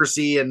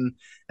democracy and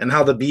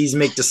how the bees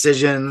make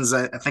decisions.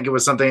 I think it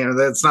was something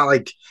that it's not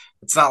like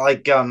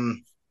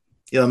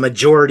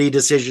majority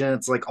decision.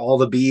 It's like all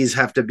the bees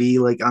have to be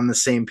like on the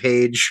same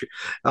page,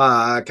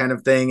 kind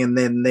of thing, and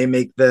then they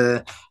make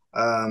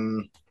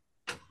um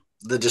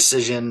the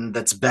decision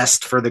that's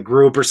best for the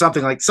group or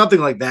something like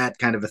that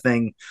kind of a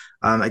thing.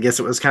 I guess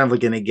it was kind of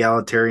like an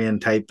egalitarian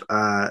type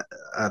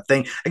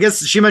thing. I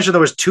guess she mentioned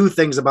there was two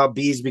things about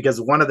bees because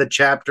one of the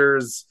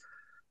chapters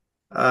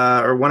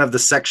or one of the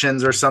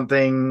sections or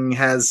something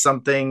has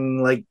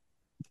something like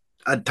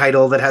a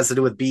title that has to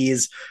do with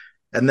bees,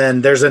 and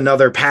then there's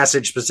another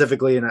passage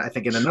specifically, and I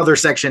think in another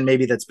section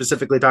maybe that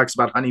specifically talks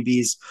about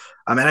honeybees.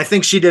 And I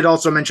think she did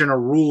also mention a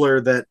ruler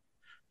that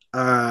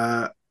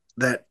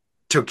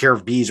took care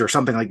of bees or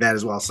something like that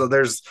as well. So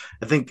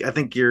I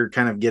think you're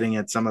kind of getting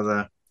at some of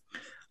the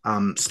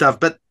stuff,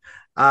 but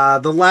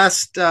the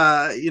last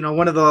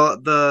one of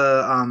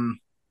the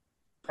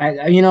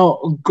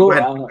go go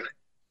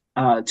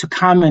ahead. to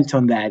comment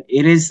on that.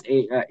 It is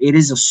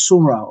a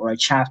surah or a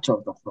chapter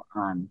of the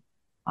Quran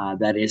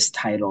that is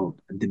titled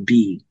the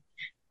Bee,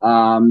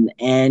 and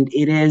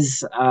it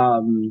is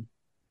the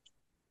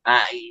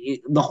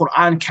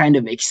Quran kind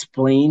of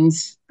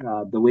explains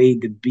the way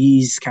the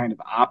bees kind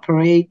of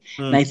operate.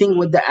 And Mm. I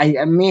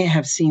think I may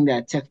have seen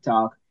that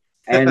TikTok,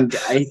 and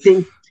I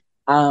think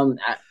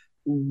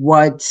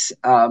what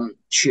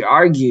she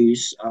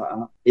argues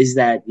is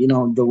that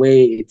the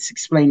way it's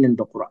explained in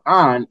the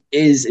Quran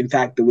is in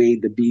fact the way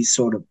the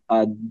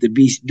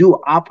bees do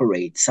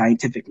operate,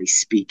 scientifically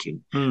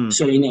speaking. Mm.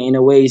 So in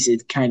a ways,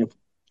 it kind of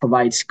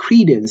provides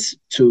credence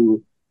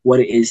to what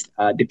is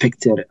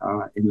depicted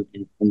in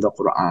the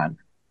Quran.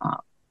 Uh,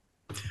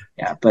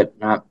 yeah, but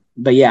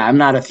yeah, I'm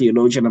not a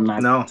theologian. I'm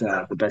not No,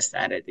 the best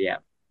at it. Yeah.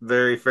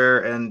 very fair,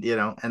 and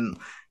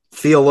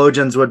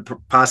theologians would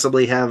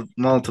possibly have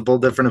multiple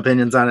different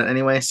opinions on it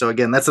anyway. So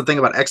again, that's the thing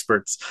about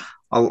experts.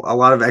 A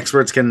lot of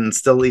experts can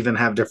still even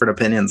have different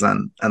opinions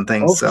on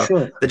things. Oh, for So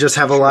sure, they just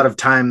for have a lot sure. of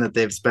time that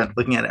they've spent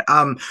looking at it.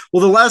 Well,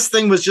 the last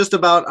thing was just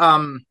about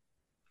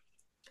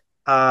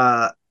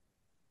uh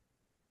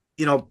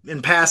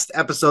in past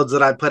episodes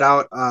that I put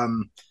out,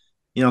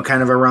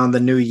 kind of around the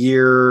new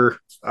year,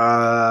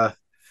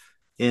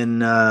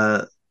 in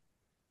uh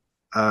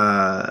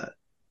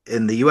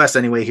in the US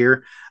anyway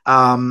here.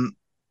 Um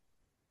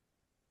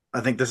I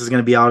think this is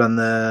going to be out on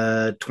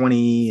the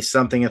 20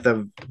 something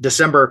of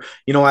December.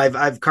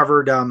 I've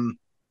covered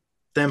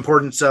the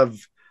importance of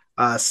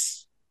uh,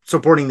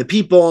 supporting the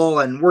people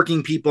and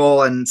working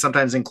people, and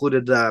sometimes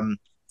included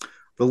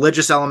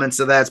religious elements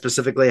of that.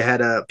 Specifically, I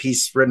had a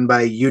piece written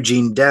by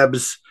Eugene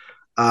Debs,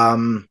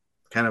 kind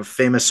of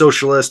famous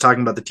socialist,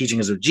 talking about the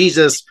teachings of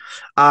Jesus.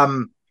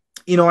 And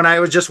I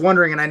was just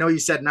wondering, and I know you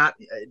said not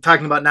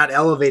talking about not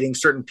elevating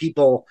certain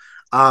people.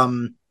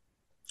 Um,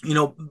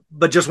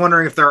 but just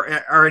wondering if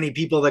there are any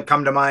people that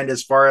come to mind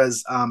as far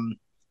as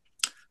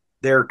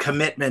their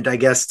commitment, I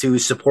guess, to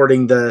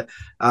supporting the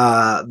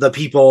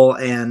people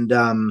and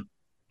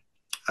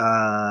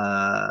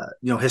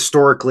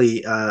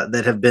historically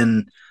that have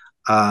been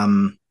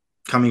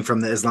coming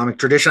from the Islamic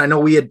tradition. I know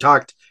we had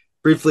talked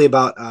briefly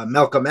about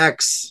Malcolm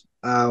X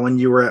when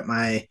you were at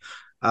my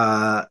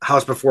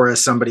house before,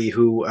 as somebody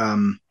who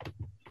I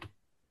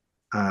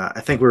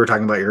think we were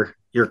talking about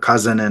your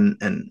cousin and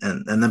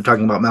them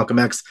talking about Malcolm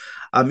X.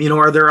 Are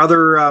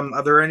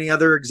there any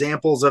other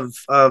examples of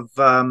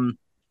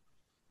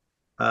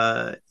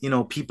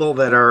people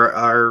that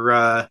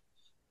are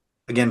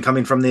again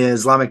coming from the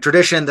Islamic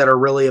tradition that are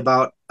really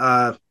about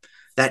that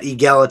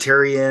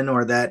egalitarian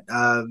or that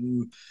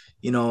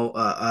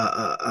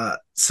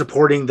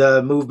supporting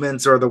the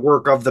movements or the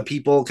work of the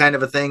people kind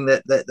of a thing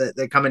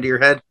that come into your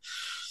head?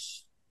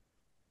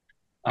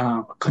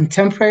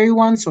 Contemporary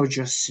ones or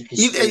just I in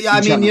mean,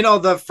 general?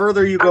 the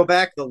further you go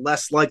back, the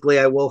less likely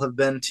I will have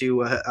been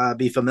to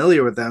be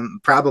familiar with them,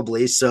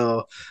 probably.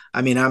 So,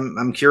 I mean,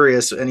 I'm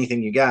curious.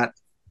 Anything you got?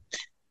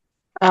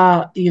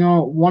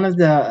 One of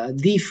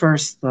the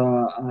first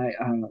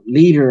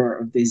leader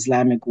of the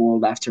Islamic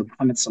world after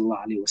Muhammad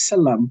sallallahu alaihi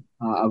wasallam,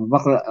 Abu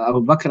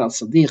Bakr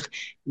al-Siddiq.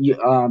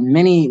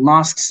 Many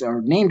mosques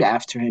are named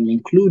after him,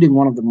 including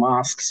one of the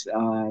mosques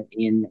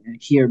in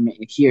here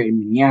in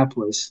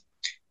Minneapolis.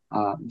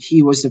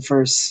 He was the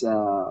first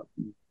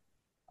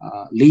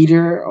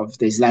leader of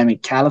the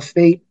Islamic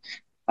Caliphate,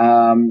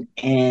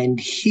 and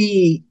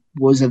he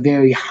was a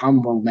very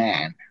humble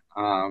man.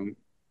 Um,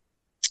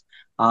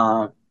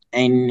 uh,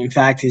 and in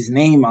fact, his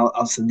name Al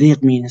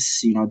Sadiq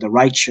means the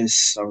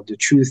righteous or the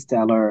truth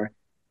teller.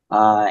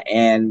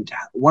 And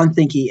one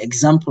thing he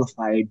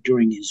exemplified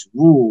during his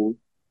rule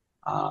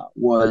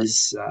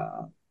was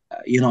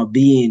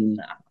being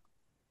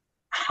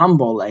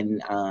humble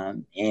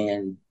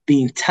and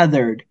being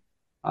tethered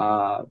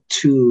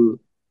to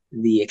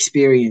the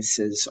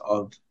experiences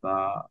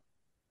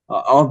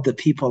of the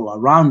people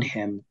around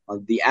him,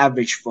 of the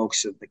average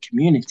folks of the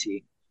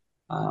community.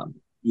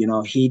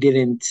 He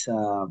didn't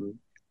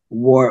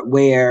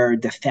wear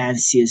the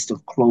fanciest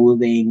of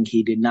clothing.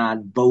 He did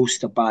not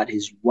boast about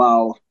his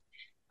wealth,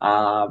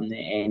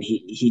 and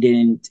he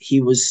didn't.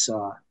 He was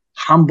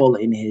humble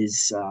in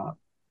his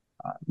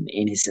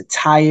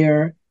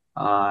attire,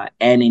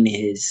 and in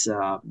his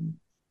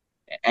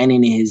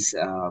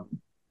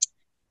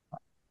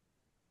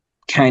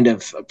kind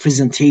of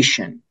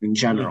presentation in Mm-hmm.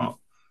 general.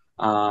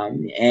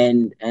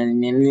 And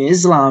in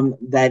Islam,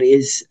 that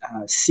is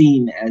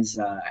seen as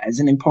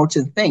an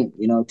important thing,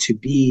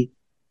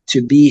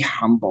 to be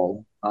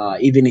humble,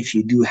 even if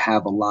you do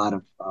have a lot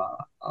of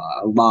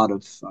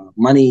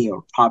money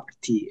or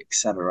property,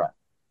 etc.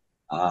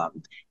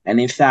 Um, and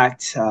in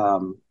fact,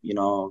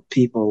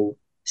 people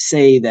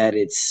say that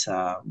it's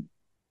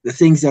the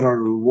things that are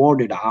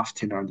rewarded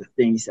often are the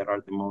things that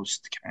are the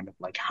most kind of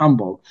like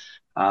humble.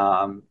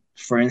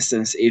 For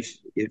instance, if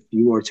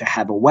you were to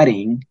have a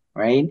wedding,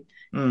 right,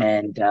 Mm.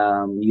 and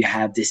you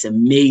have this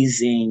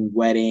amazing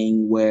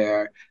wedding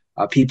where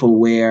people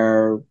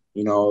wear,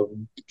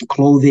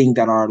 clothing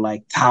that are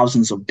like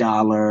thousands of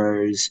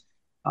dollars,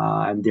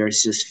 and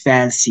there's just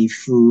fancy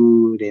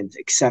food and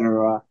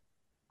etc.,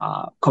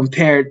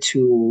 compared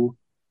to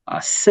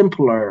a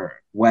simpler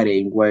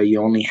wedding where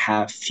you only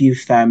have few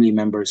family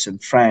members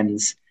and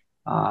friends,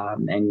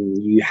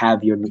 and you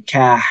have your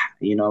nikah,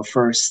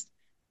 first,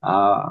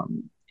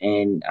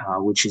 and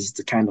which is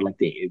the kind of like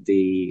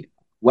the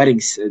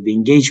weddings, the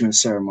engagement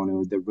ceremony,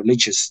 or the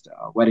religious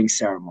wedding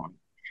ceremony.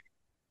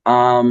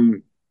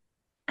 Um,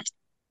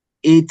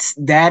 it's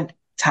that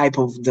type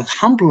of the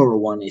humbler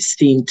one is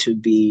seen to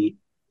be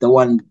the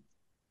one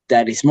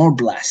that is more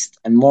blessed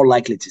and more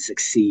likely to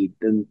succeed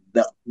than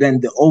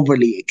the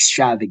overly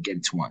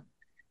extravagant one,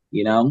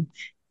 you know.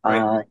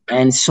 Right.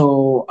 And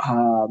so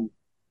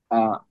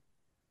uh,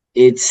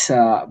 it's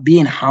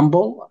being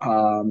humble,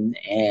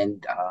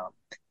 and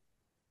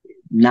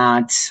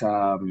not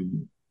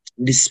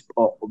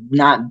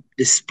not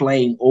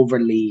displaying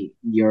overly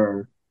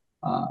your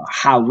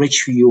how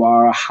rich you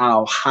are,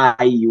 how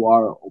high you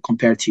are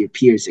compared to your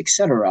peers,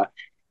 etc.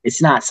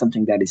 It's not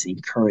something that is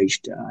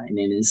encouraged in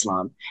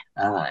Islam.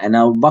 And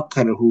Abu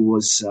Bakr, who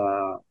was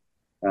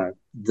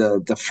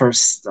the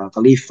first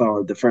Khalifa,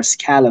 or the first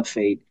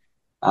caliphate,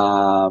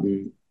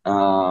 um,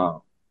 uh,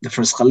 the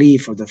first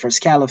Caliph or the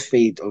first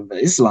caliphate of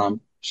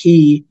Islam,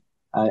 he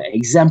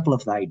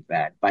exemplified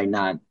that by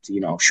not,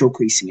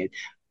 showcasing it.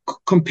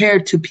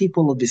 Compared to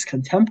people of his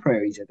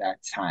contemporaries at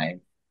that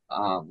time,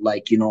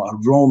 like, a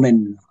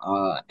Roman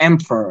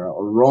emperor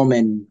or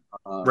Roman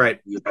Right.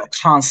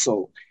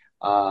 consul,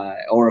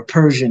 or a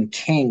Persian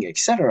king,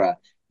 etc.,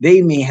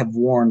 they may have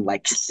worn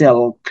like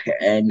silk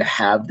and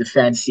have the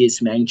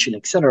fanciest mansion,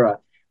 etc.,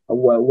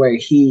 where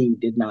he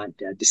did not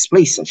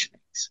display such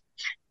things.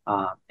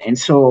 And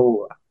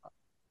so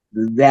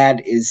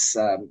that is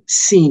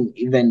seen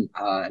even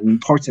an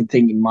important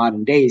thing in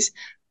modern days,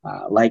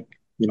 like,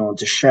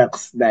 the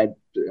sheikhs that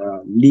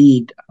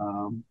lead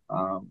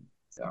uh,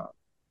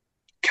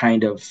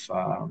 kind of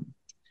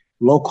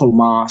local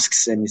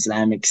mosques and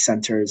Islamic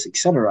centers,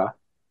 etc.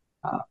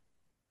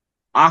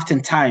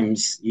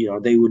 Oftentimes,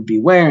 they would be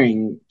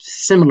wearing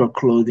similar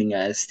clothing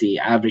um,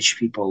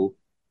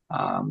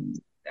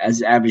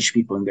 as average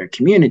people in their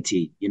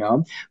community. We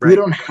Right.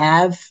 don't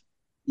have,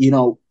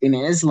 in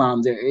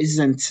Islam, there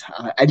isn't,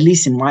 at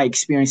least in my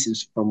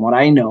experiences, from what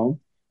I know,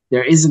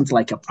 there isn't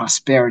like a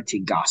prosperity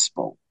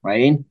gospel,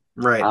 right?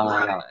 Right.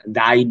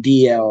 The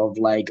idea of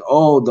like,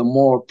 oh, the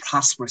more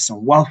prosperous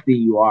and wealthy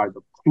you are,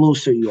 the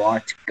closer you are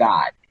to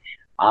God.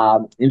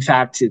 In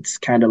fact, it's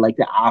kind of like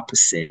the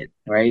opposite,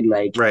 right?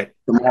 Like, Right.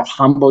 the more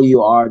humble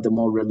you are, the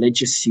more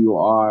religious you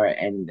are,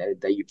 and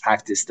that you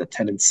practice the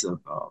tenets of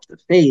the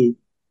faith,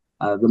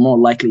 the more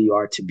likely you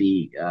are to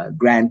be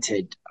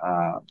granted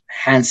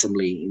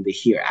handsomely in the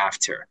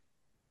hereafter.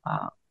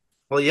 Uh,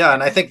 Well, yeah,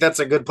 and I think that's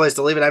a good place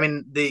to leave it. I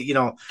mean,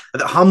 the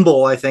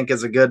humble, I think,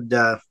 is a good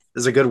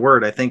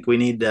word. I think we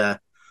need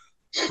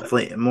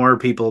definitely more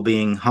people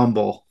being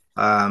humble.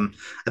 I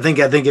think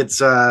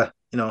it's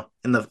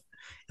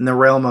in the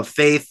realm of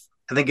faith.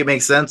 I think it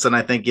makes sense, and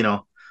I think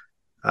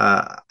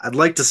I'd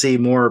like to see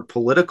more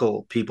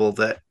political people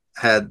that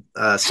had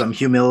some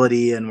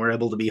humility and were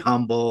able to be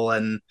humble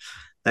and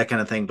that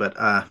kind of thing. But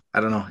I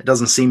don't know. It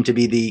doesn't seem to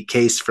be the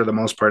case for the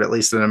most part, at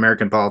least in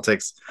American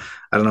politics.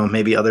 I don't know.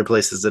 Maybe other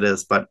places it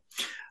is, but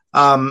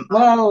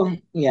well,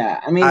 yeah,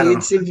 I mean, I don't know.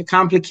 it's even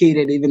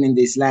complicated even in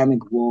the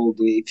Islamic world.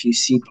 If you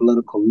see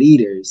political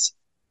leaders,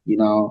 you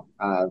know,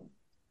 uh,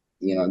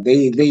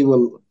 they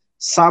will,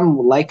 some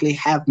will likely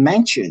have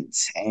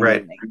mansions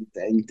Right.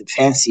 and the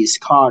fanciest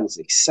cars,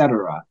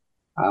 etc.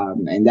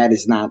 And that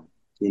is not,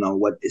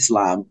 what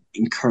Islam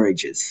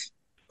encourages.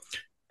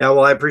 Yeah.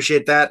 Well, I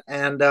appreciate that,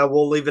 and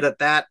we'll leave it at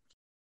that.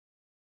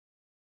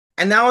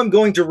 And now I'm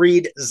going to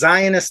read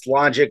Zionist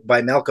Logic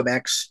by Malcolm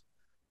X.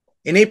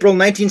 In April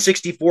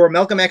 1964,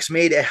 Malcolm X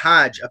made a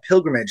Hajj, a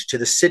pilgrimage to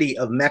the city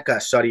of Mecca,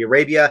 Saudi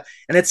Arabia,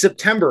 and it's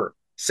September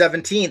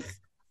 17th,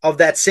 of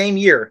that same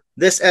year,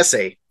 this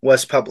essay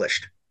was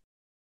published.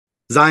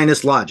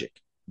 Zionist Logic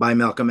by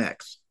Malcolm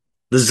X.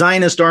 The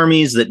Zionist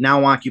armies that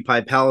now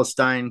occupy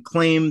Palestine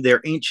claim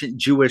their ancient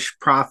Jewish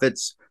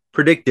prophets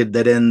predicted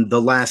that in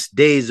the last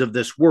days of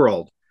this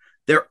world,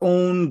 their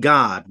own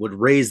God would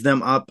raise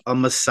them up a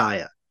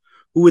Messiah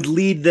who would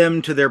lead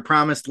them to their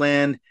promised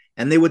land,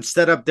 and they would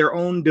set up their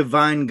own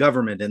divine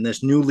government in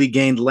this newly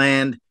gained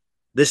land.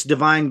 This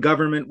divine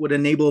government would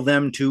enable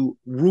them to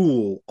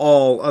rule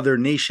all other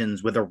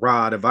nations with a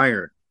rod of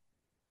iron.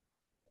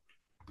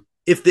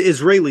 If the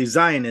Israeli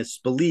Zionists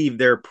believe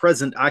their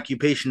present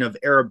occupation of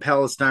Arab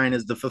Palestine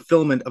is the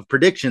fulfillment of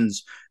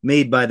predictions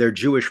made by their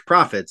Jewish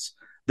prophets,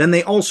 then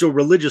they also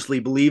religiously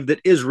believe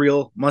that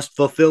Israel must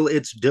fulfill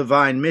its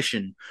divine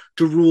mission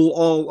to rule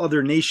all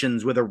other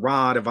nations with a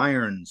rod of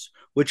irons,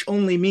 which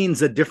only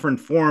means a different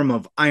form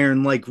of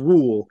iron-like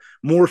rule,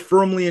 more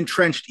firmly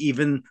entrenched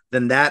even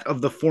than that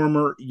of the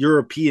former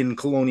European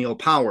colonial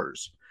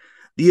powers.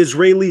 The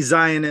Israeli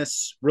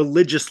Zionists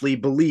religiously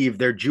believe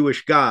their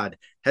Jewish God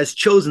has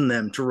chosen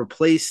them to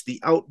replace the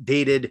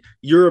outdated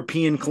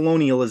European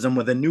colonialism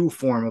with a new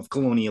form of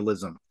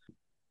colonialism,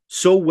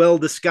 so well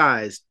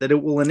disguised that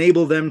it will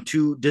enable them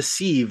to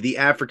deceive the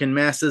African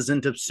masses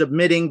into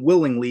submitting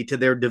willingly to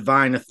their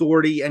divine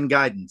authority and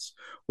guidance,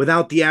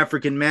 without the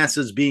African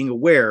masses being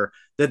aware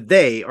that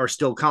they are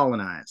still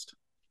colonized.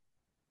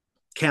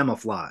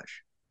 Camouflage.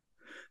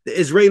 The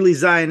Israeli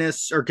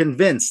Zionists are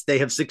convinced they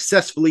have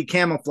successfully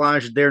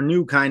camouflaged their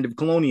new kind of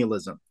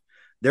colonialism.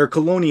 Their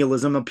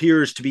colonialism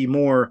appears to be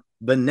more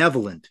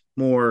benevolent,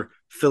 more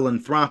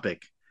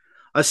philanthropic,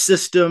 a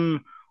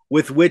system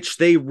with which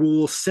they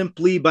rule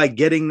simply by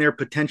getting their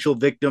potential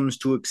victims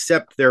to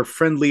accept their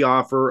friendly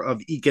offer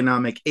of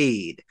economic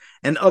aid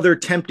and other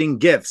tempting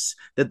gifts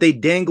that they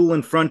dangle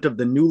in front of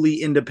the newly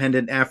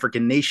independent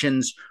African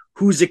nations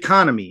whose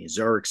economies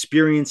are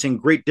experiencing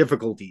great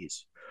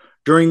difficulties.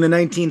 During the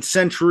 19th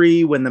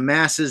century, when the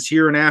masses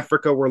here in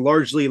Africa were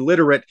largely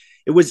illiterate,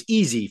 it was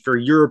easy for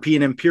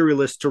European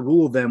imperialists to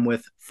rule them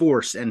with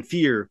force and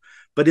fear.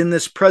 But in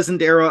this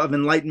present era of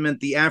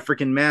enlightenment, the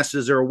African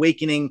masses are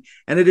awakening,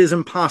 and it is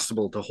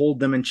impossible to hold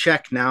them in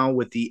check now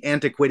with the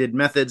antiquated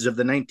methods of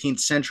the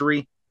 19th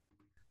century.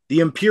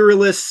 The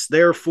imperialists,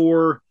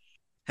 therefore,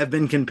 have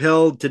been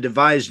compelled to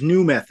devise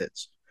new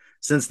methods.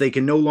 Since they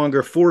can no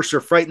longer force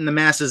or frighten the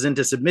masses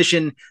into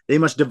submission, they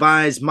must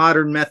devise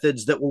modern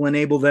methods that will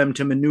enable them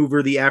to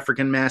maneuver the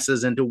African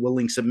masses into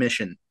willing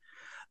submission.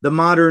 The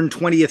modern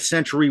 20th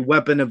century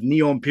weapon of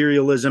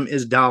neo-imperialism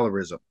is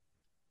dollarism.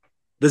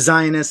 The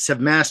Zionists have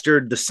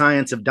mastered the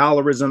science of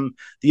dollarism,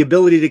 the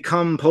ability to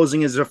come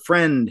posing as a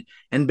friend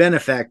and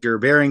benefactor,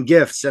 bearing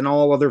gifts and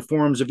all other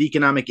forms of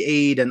economic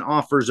aid and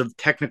offers of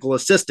technical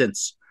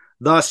assistance.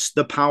 Thus,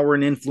 the power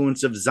and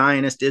influence of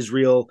Zionist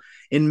Israel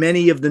in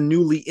many of the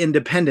newly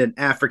independent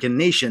African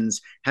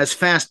nations has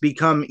fast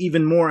become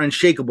even more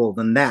unshakable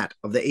than that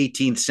of the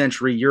 18th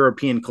century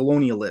European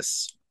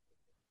colonialists.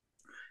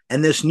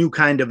 And this new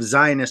kind of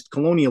Zionist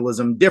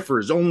colonialism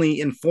differs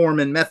only in form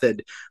and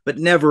method, but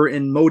never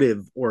in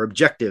motive or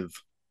objective.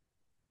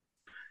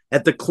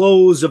 At the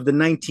close of the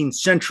 19th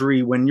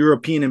century, when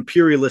European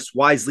imperialists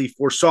wisely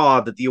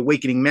foresaw that the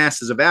awakening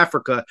masses of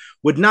Africa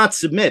would not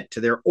submit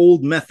to their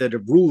old method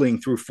of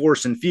ruling through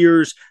force and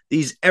fears,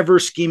 these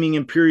ever-scheming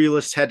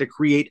imperialists had to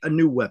create a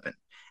new weapon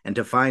and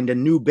to find a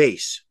new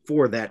base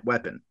for that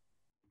weapon.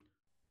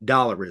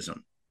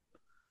 Dollarism.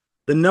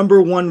 The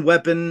number one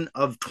weapon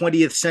of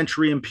 20th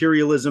century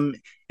imperialism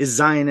is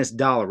Zionist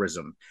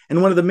dollarism,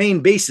 and one of the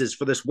main bases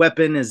for this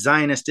weapon is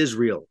Zionist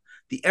Israel.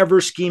 The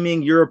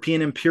ever-scheming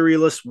European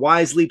imperialists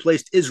wisely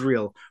placed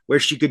Israel where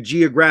she could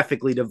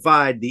geographically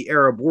divide the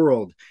Arab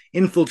world,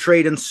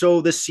 infiltrate and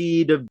sow the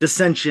seed of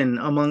dissension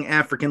among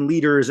African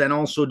leaders, and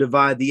also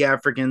divide the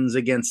Africans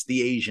against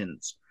the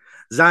Asians.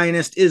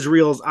 Zionist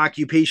Israel's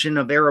occupation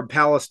of Arab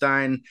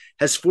Palestine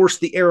has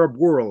forced the Arab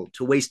world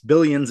to waste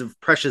billions of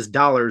precious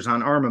dollars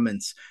on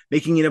armaments,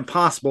 making it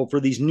impossible for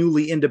these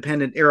newly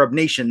independent Arab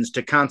nations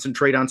to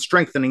concentrate on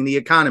strengthening the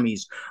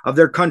economies of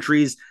their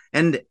countries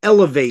and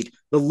elevate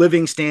the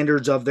living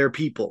standards of their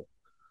people.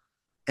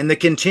 And the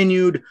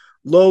continued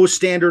low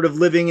standard of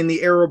living in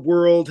the Arab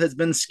world has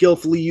been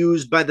skillfully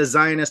used by the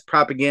Zionist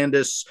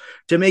propagandists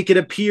to make it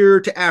appear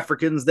to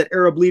Africans that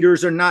Arab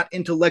leaders are not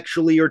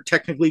intellectually or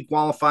technically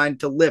qualified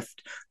to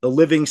lift the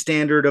living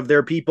standard of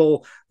their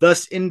people,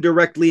 thus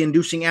indirectly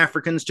inducing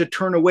Africans to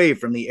turn away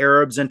from the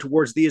Arabs and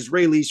towards the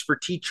Israelis for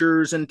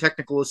teachers and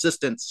technical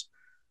assistance.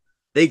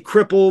 They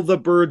cripple the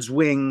bird's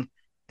wing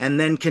and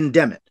then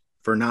condemn it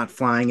for not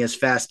flying as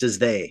fast as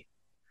they.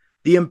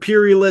 The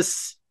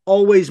imperialists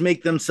always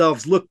make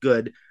themselves look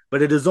good,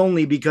 but it is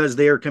only because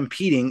they are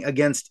competing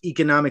against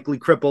economically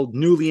crippled,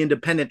 newly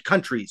independent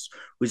countries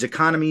whose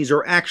economies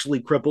are actually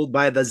crippled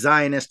by the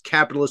Zionist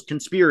capitalist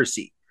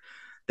conspiracy.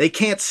 They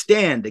can't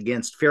stand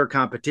against fair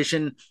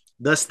competition,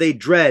 thus they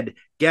dread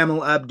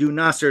Gamal Abdel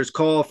Nasser's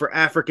call for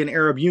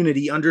African-Arab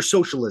unity under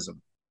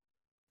socialism.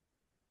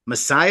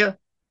 Messiah?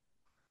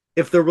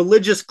 If the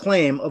religious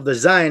claim of the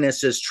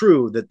Zionists is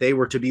true that they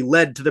were to be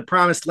led to the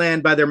promised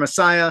land by their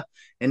Messiah,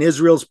 and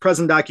Israel's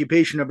present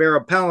occupation of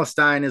Arab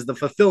Palestine is the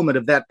fulfillment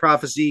of that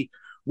prophecy,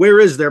 where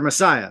is their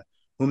Messiah,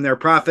 whom their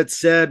prophets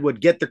said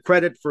would get the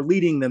credit for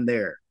leading them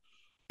there?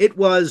 It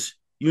was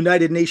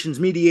United Nations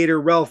mediator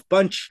Ralph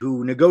Bunche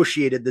who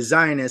negotiated the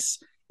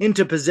Zionists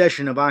into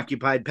possession of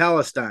occupied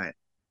Palestine.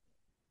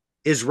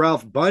 Is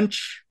Ralph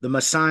Bunche the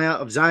Messiah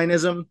of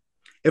Zionism?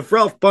 If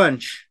Ralph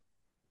Bunche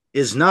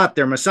is not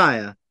their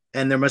Messiah,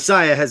 and their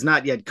Messiah has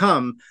not yet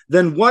come,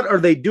 then what are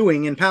they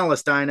doing in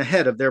Palestine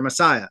ahead of their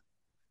Messiah?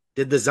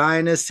 Did the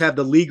Zionists have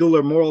the legal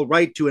or moral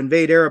right to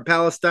invade Arab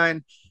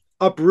Palestine,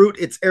 uproot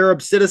its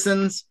Arab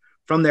citizens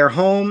from their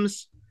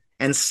homes,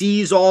 and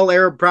seize all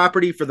Arab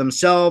property for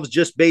themselves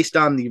just based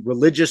on the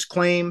religious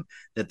claim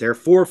that their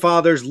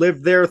forefathers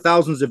lived there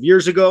thousands of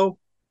years ago?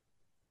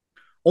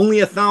 Only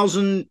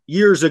 1,000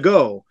 years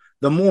ago,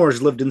 the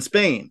Moors lived in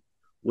Spain.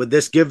 Would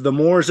this give the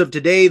Moors of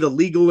today the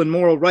legal and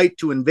moral right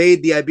to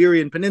invade the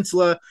Iberian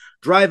Peninsula,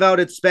 drive out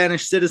its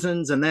Spanish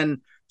citizens, and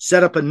then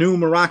set up a new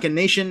Moroccan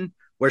nation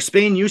where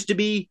Spain used to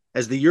be,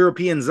 as the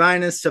European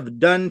Zionists have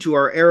done to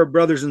our Arab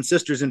brothers and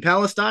sisters in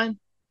Palestine?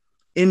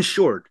 In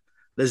short,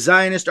 the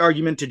Zionist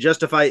argument to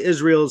justify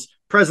Israel's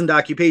present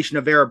occupation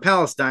of Arab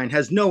Palestine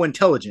has no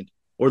intelligent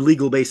or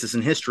legal basis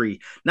in history,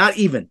 not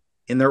even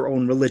in their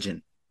own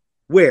religion.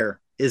 Where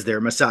is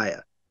their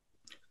Messiah?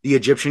 The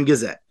Egyptian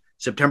Gazette,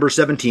 September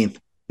 17th,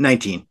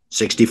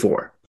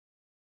 1964.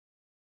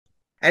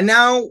 And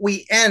now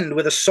we end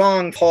with a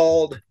song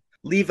called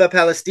Liva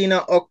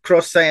Palestina och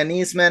krossa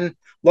Zionismen,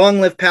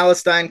 Long Live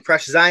Palestine,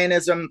 Crush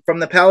Zionism, from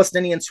the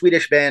Palestinian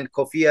Swedish band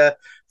Kofia,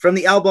 from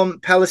the album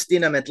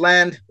Palestina Mitt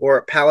Land,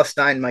 or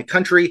Palestine My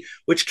Country,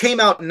 which came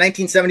out in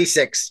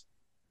 1976,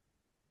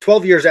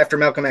 12 years after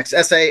Malcolm X's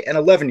essay and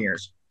 11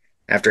 years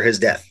after his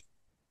death.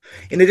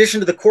 In addition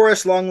to the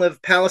chorus, Long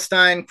Live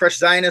Palestine, Crush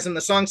Zionism,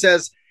 the song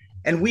says,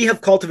 and we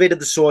have cultivated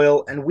the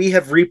soil, and we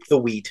have reaped the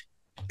wheat,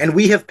 and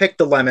we have picked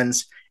the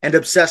lemons, and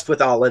obsessed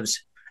with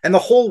olives, and the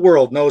whole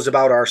world knows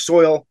about our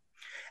soil,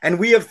 and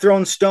we have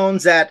thrown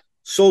stones at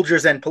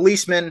soldiers and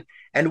policemen,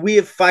 and we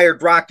have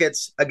fired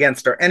rockets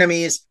against our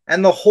enemies,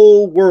 and the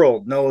whole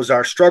world knows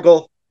our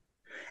struggle,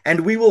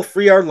 and we will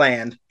free our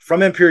land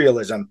from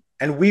imperialism,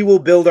 and we will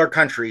build our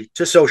country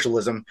to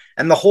socialism,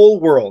 and the whole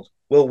world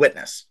will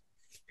witness.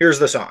 Here's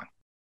the song.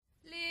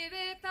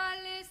 Leve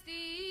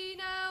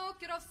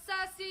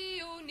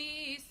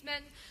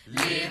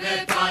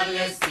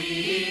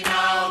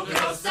Palestina och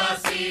krossa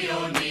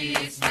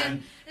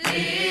sionismen.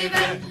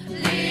 Leve,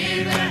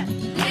 leve,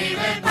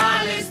 leve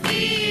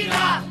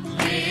Palestina.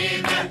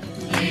 Leve,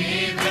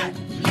 leve,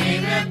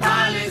 leve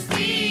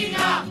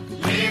Palestina.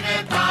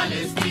 Leve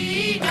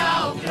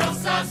Palestina och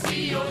krossa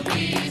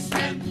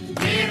sionismen.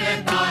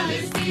 Leve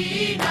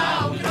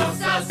Palestina och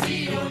krossa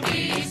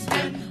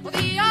sionismen. Och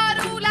vi har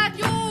odlat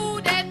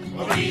jorden.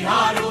 Och vi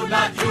har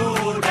odlat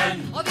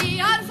jorden. Och vi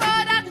har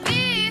skördat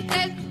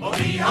vetet. Och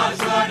vi har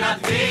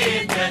skördat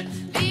vetet.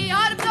 Vi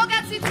har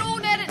plockat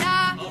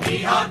citronerna. Och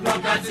vi har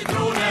plockat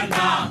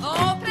citronerna.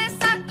 Och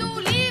pressat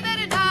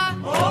oliverna.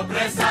 Och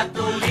pressat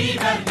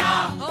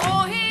oliverna.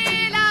 Och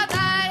hela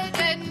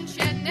världen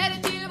känner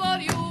till vår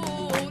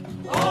jord.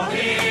 Och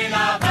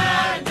hela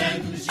världen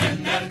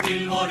känner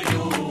till vår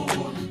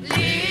jord.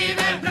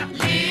 Leve,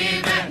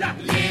 leve,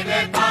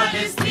 leve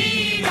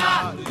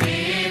Palestina.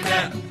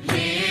 Leve,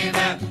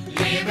 leve,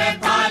 leve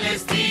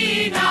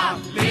Palestina.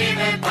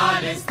 Leve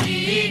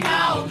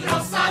Palestina och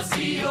krossa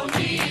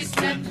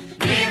sionismen.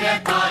 Leve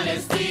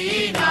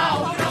Palestina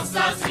och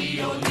krossa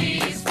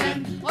sionismen.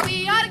 Och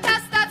vi har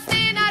kastat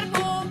stenar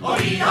på. Och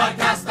vi har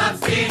kastat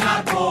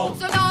stenar på.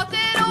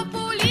 Soldater och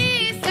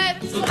poliser.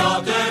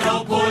 Soldater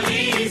och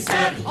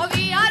poliser. Och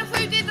vi har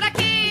skjutit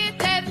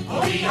raketer.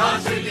 Och vi har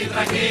skjutit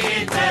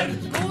raketer.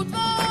 Mot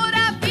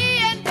våra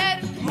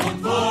fiender.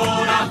 Mot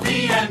våra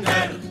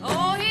fiender.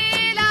 Och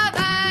hela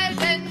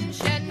världen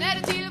känner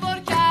till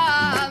vår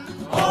kamp.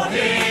 Och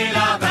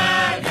hela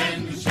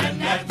världen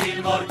känner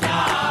till vår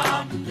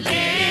kamp.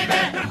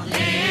 Leve,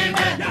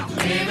 leve,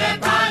 leve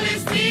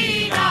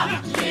Palestina.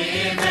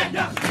 Leve,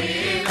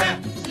 leve,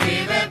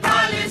 leve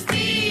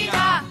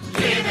Palestina.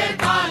 Leve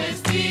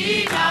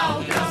Palestina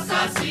och krossa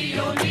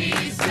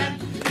sionismen.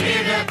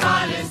 Leve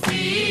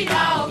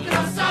Palestina och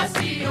krossa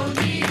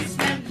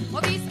sionismen.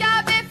 Och vi ska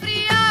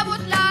befria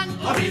vårt land.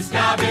 Och vi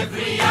ska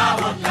befria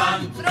vårt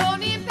land.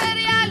 Från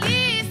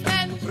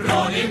imperialismen.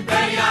 Från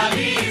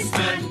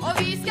imperialismen. Och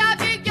vi ska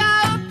bygga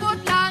upp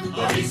vårt land.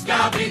 Och vi ska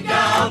bygga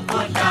upp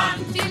vårt land.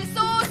 Till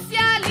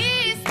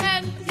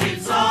socialismen. Till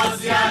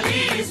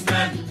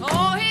socialismen.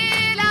 Och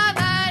hela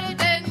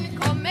världen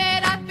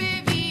kommer att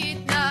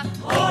bevittna.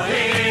 Och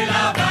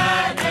hela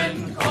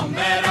världen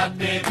kommer att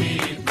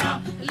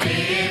bevittna.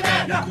 Leve,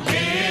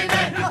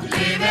 leve,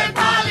 leve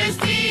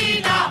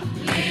Palestina.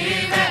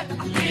 Leve,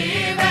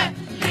 leve,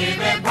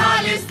 leve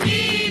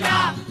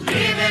Palestina.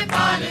 Leve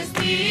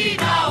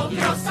Palestina och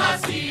krossa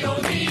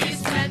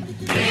sionismen.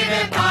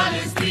 Leve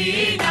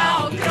Palestina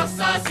och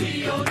krossa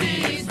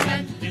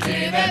sionismen.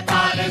 Leve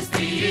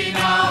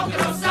Palestina och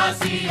krossa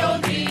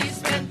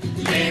sionismen.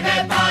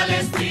 Leve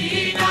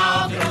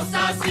Palestina och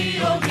krossa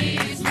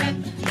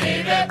sionismen.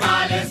 Leve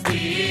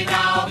Palestina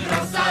och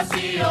krossa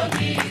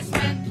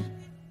sionismen.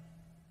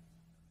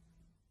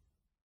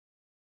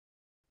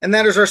 And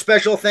that is our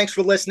special. Thanks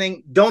for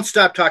listening. Don't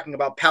stop talking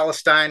about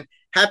Palestine.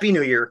 Happy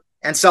New Year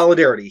and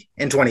solidarity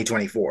in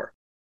 2024.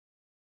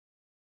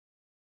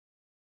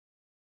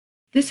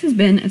 This has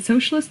been a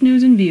Socialist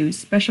News and Views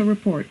special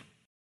report.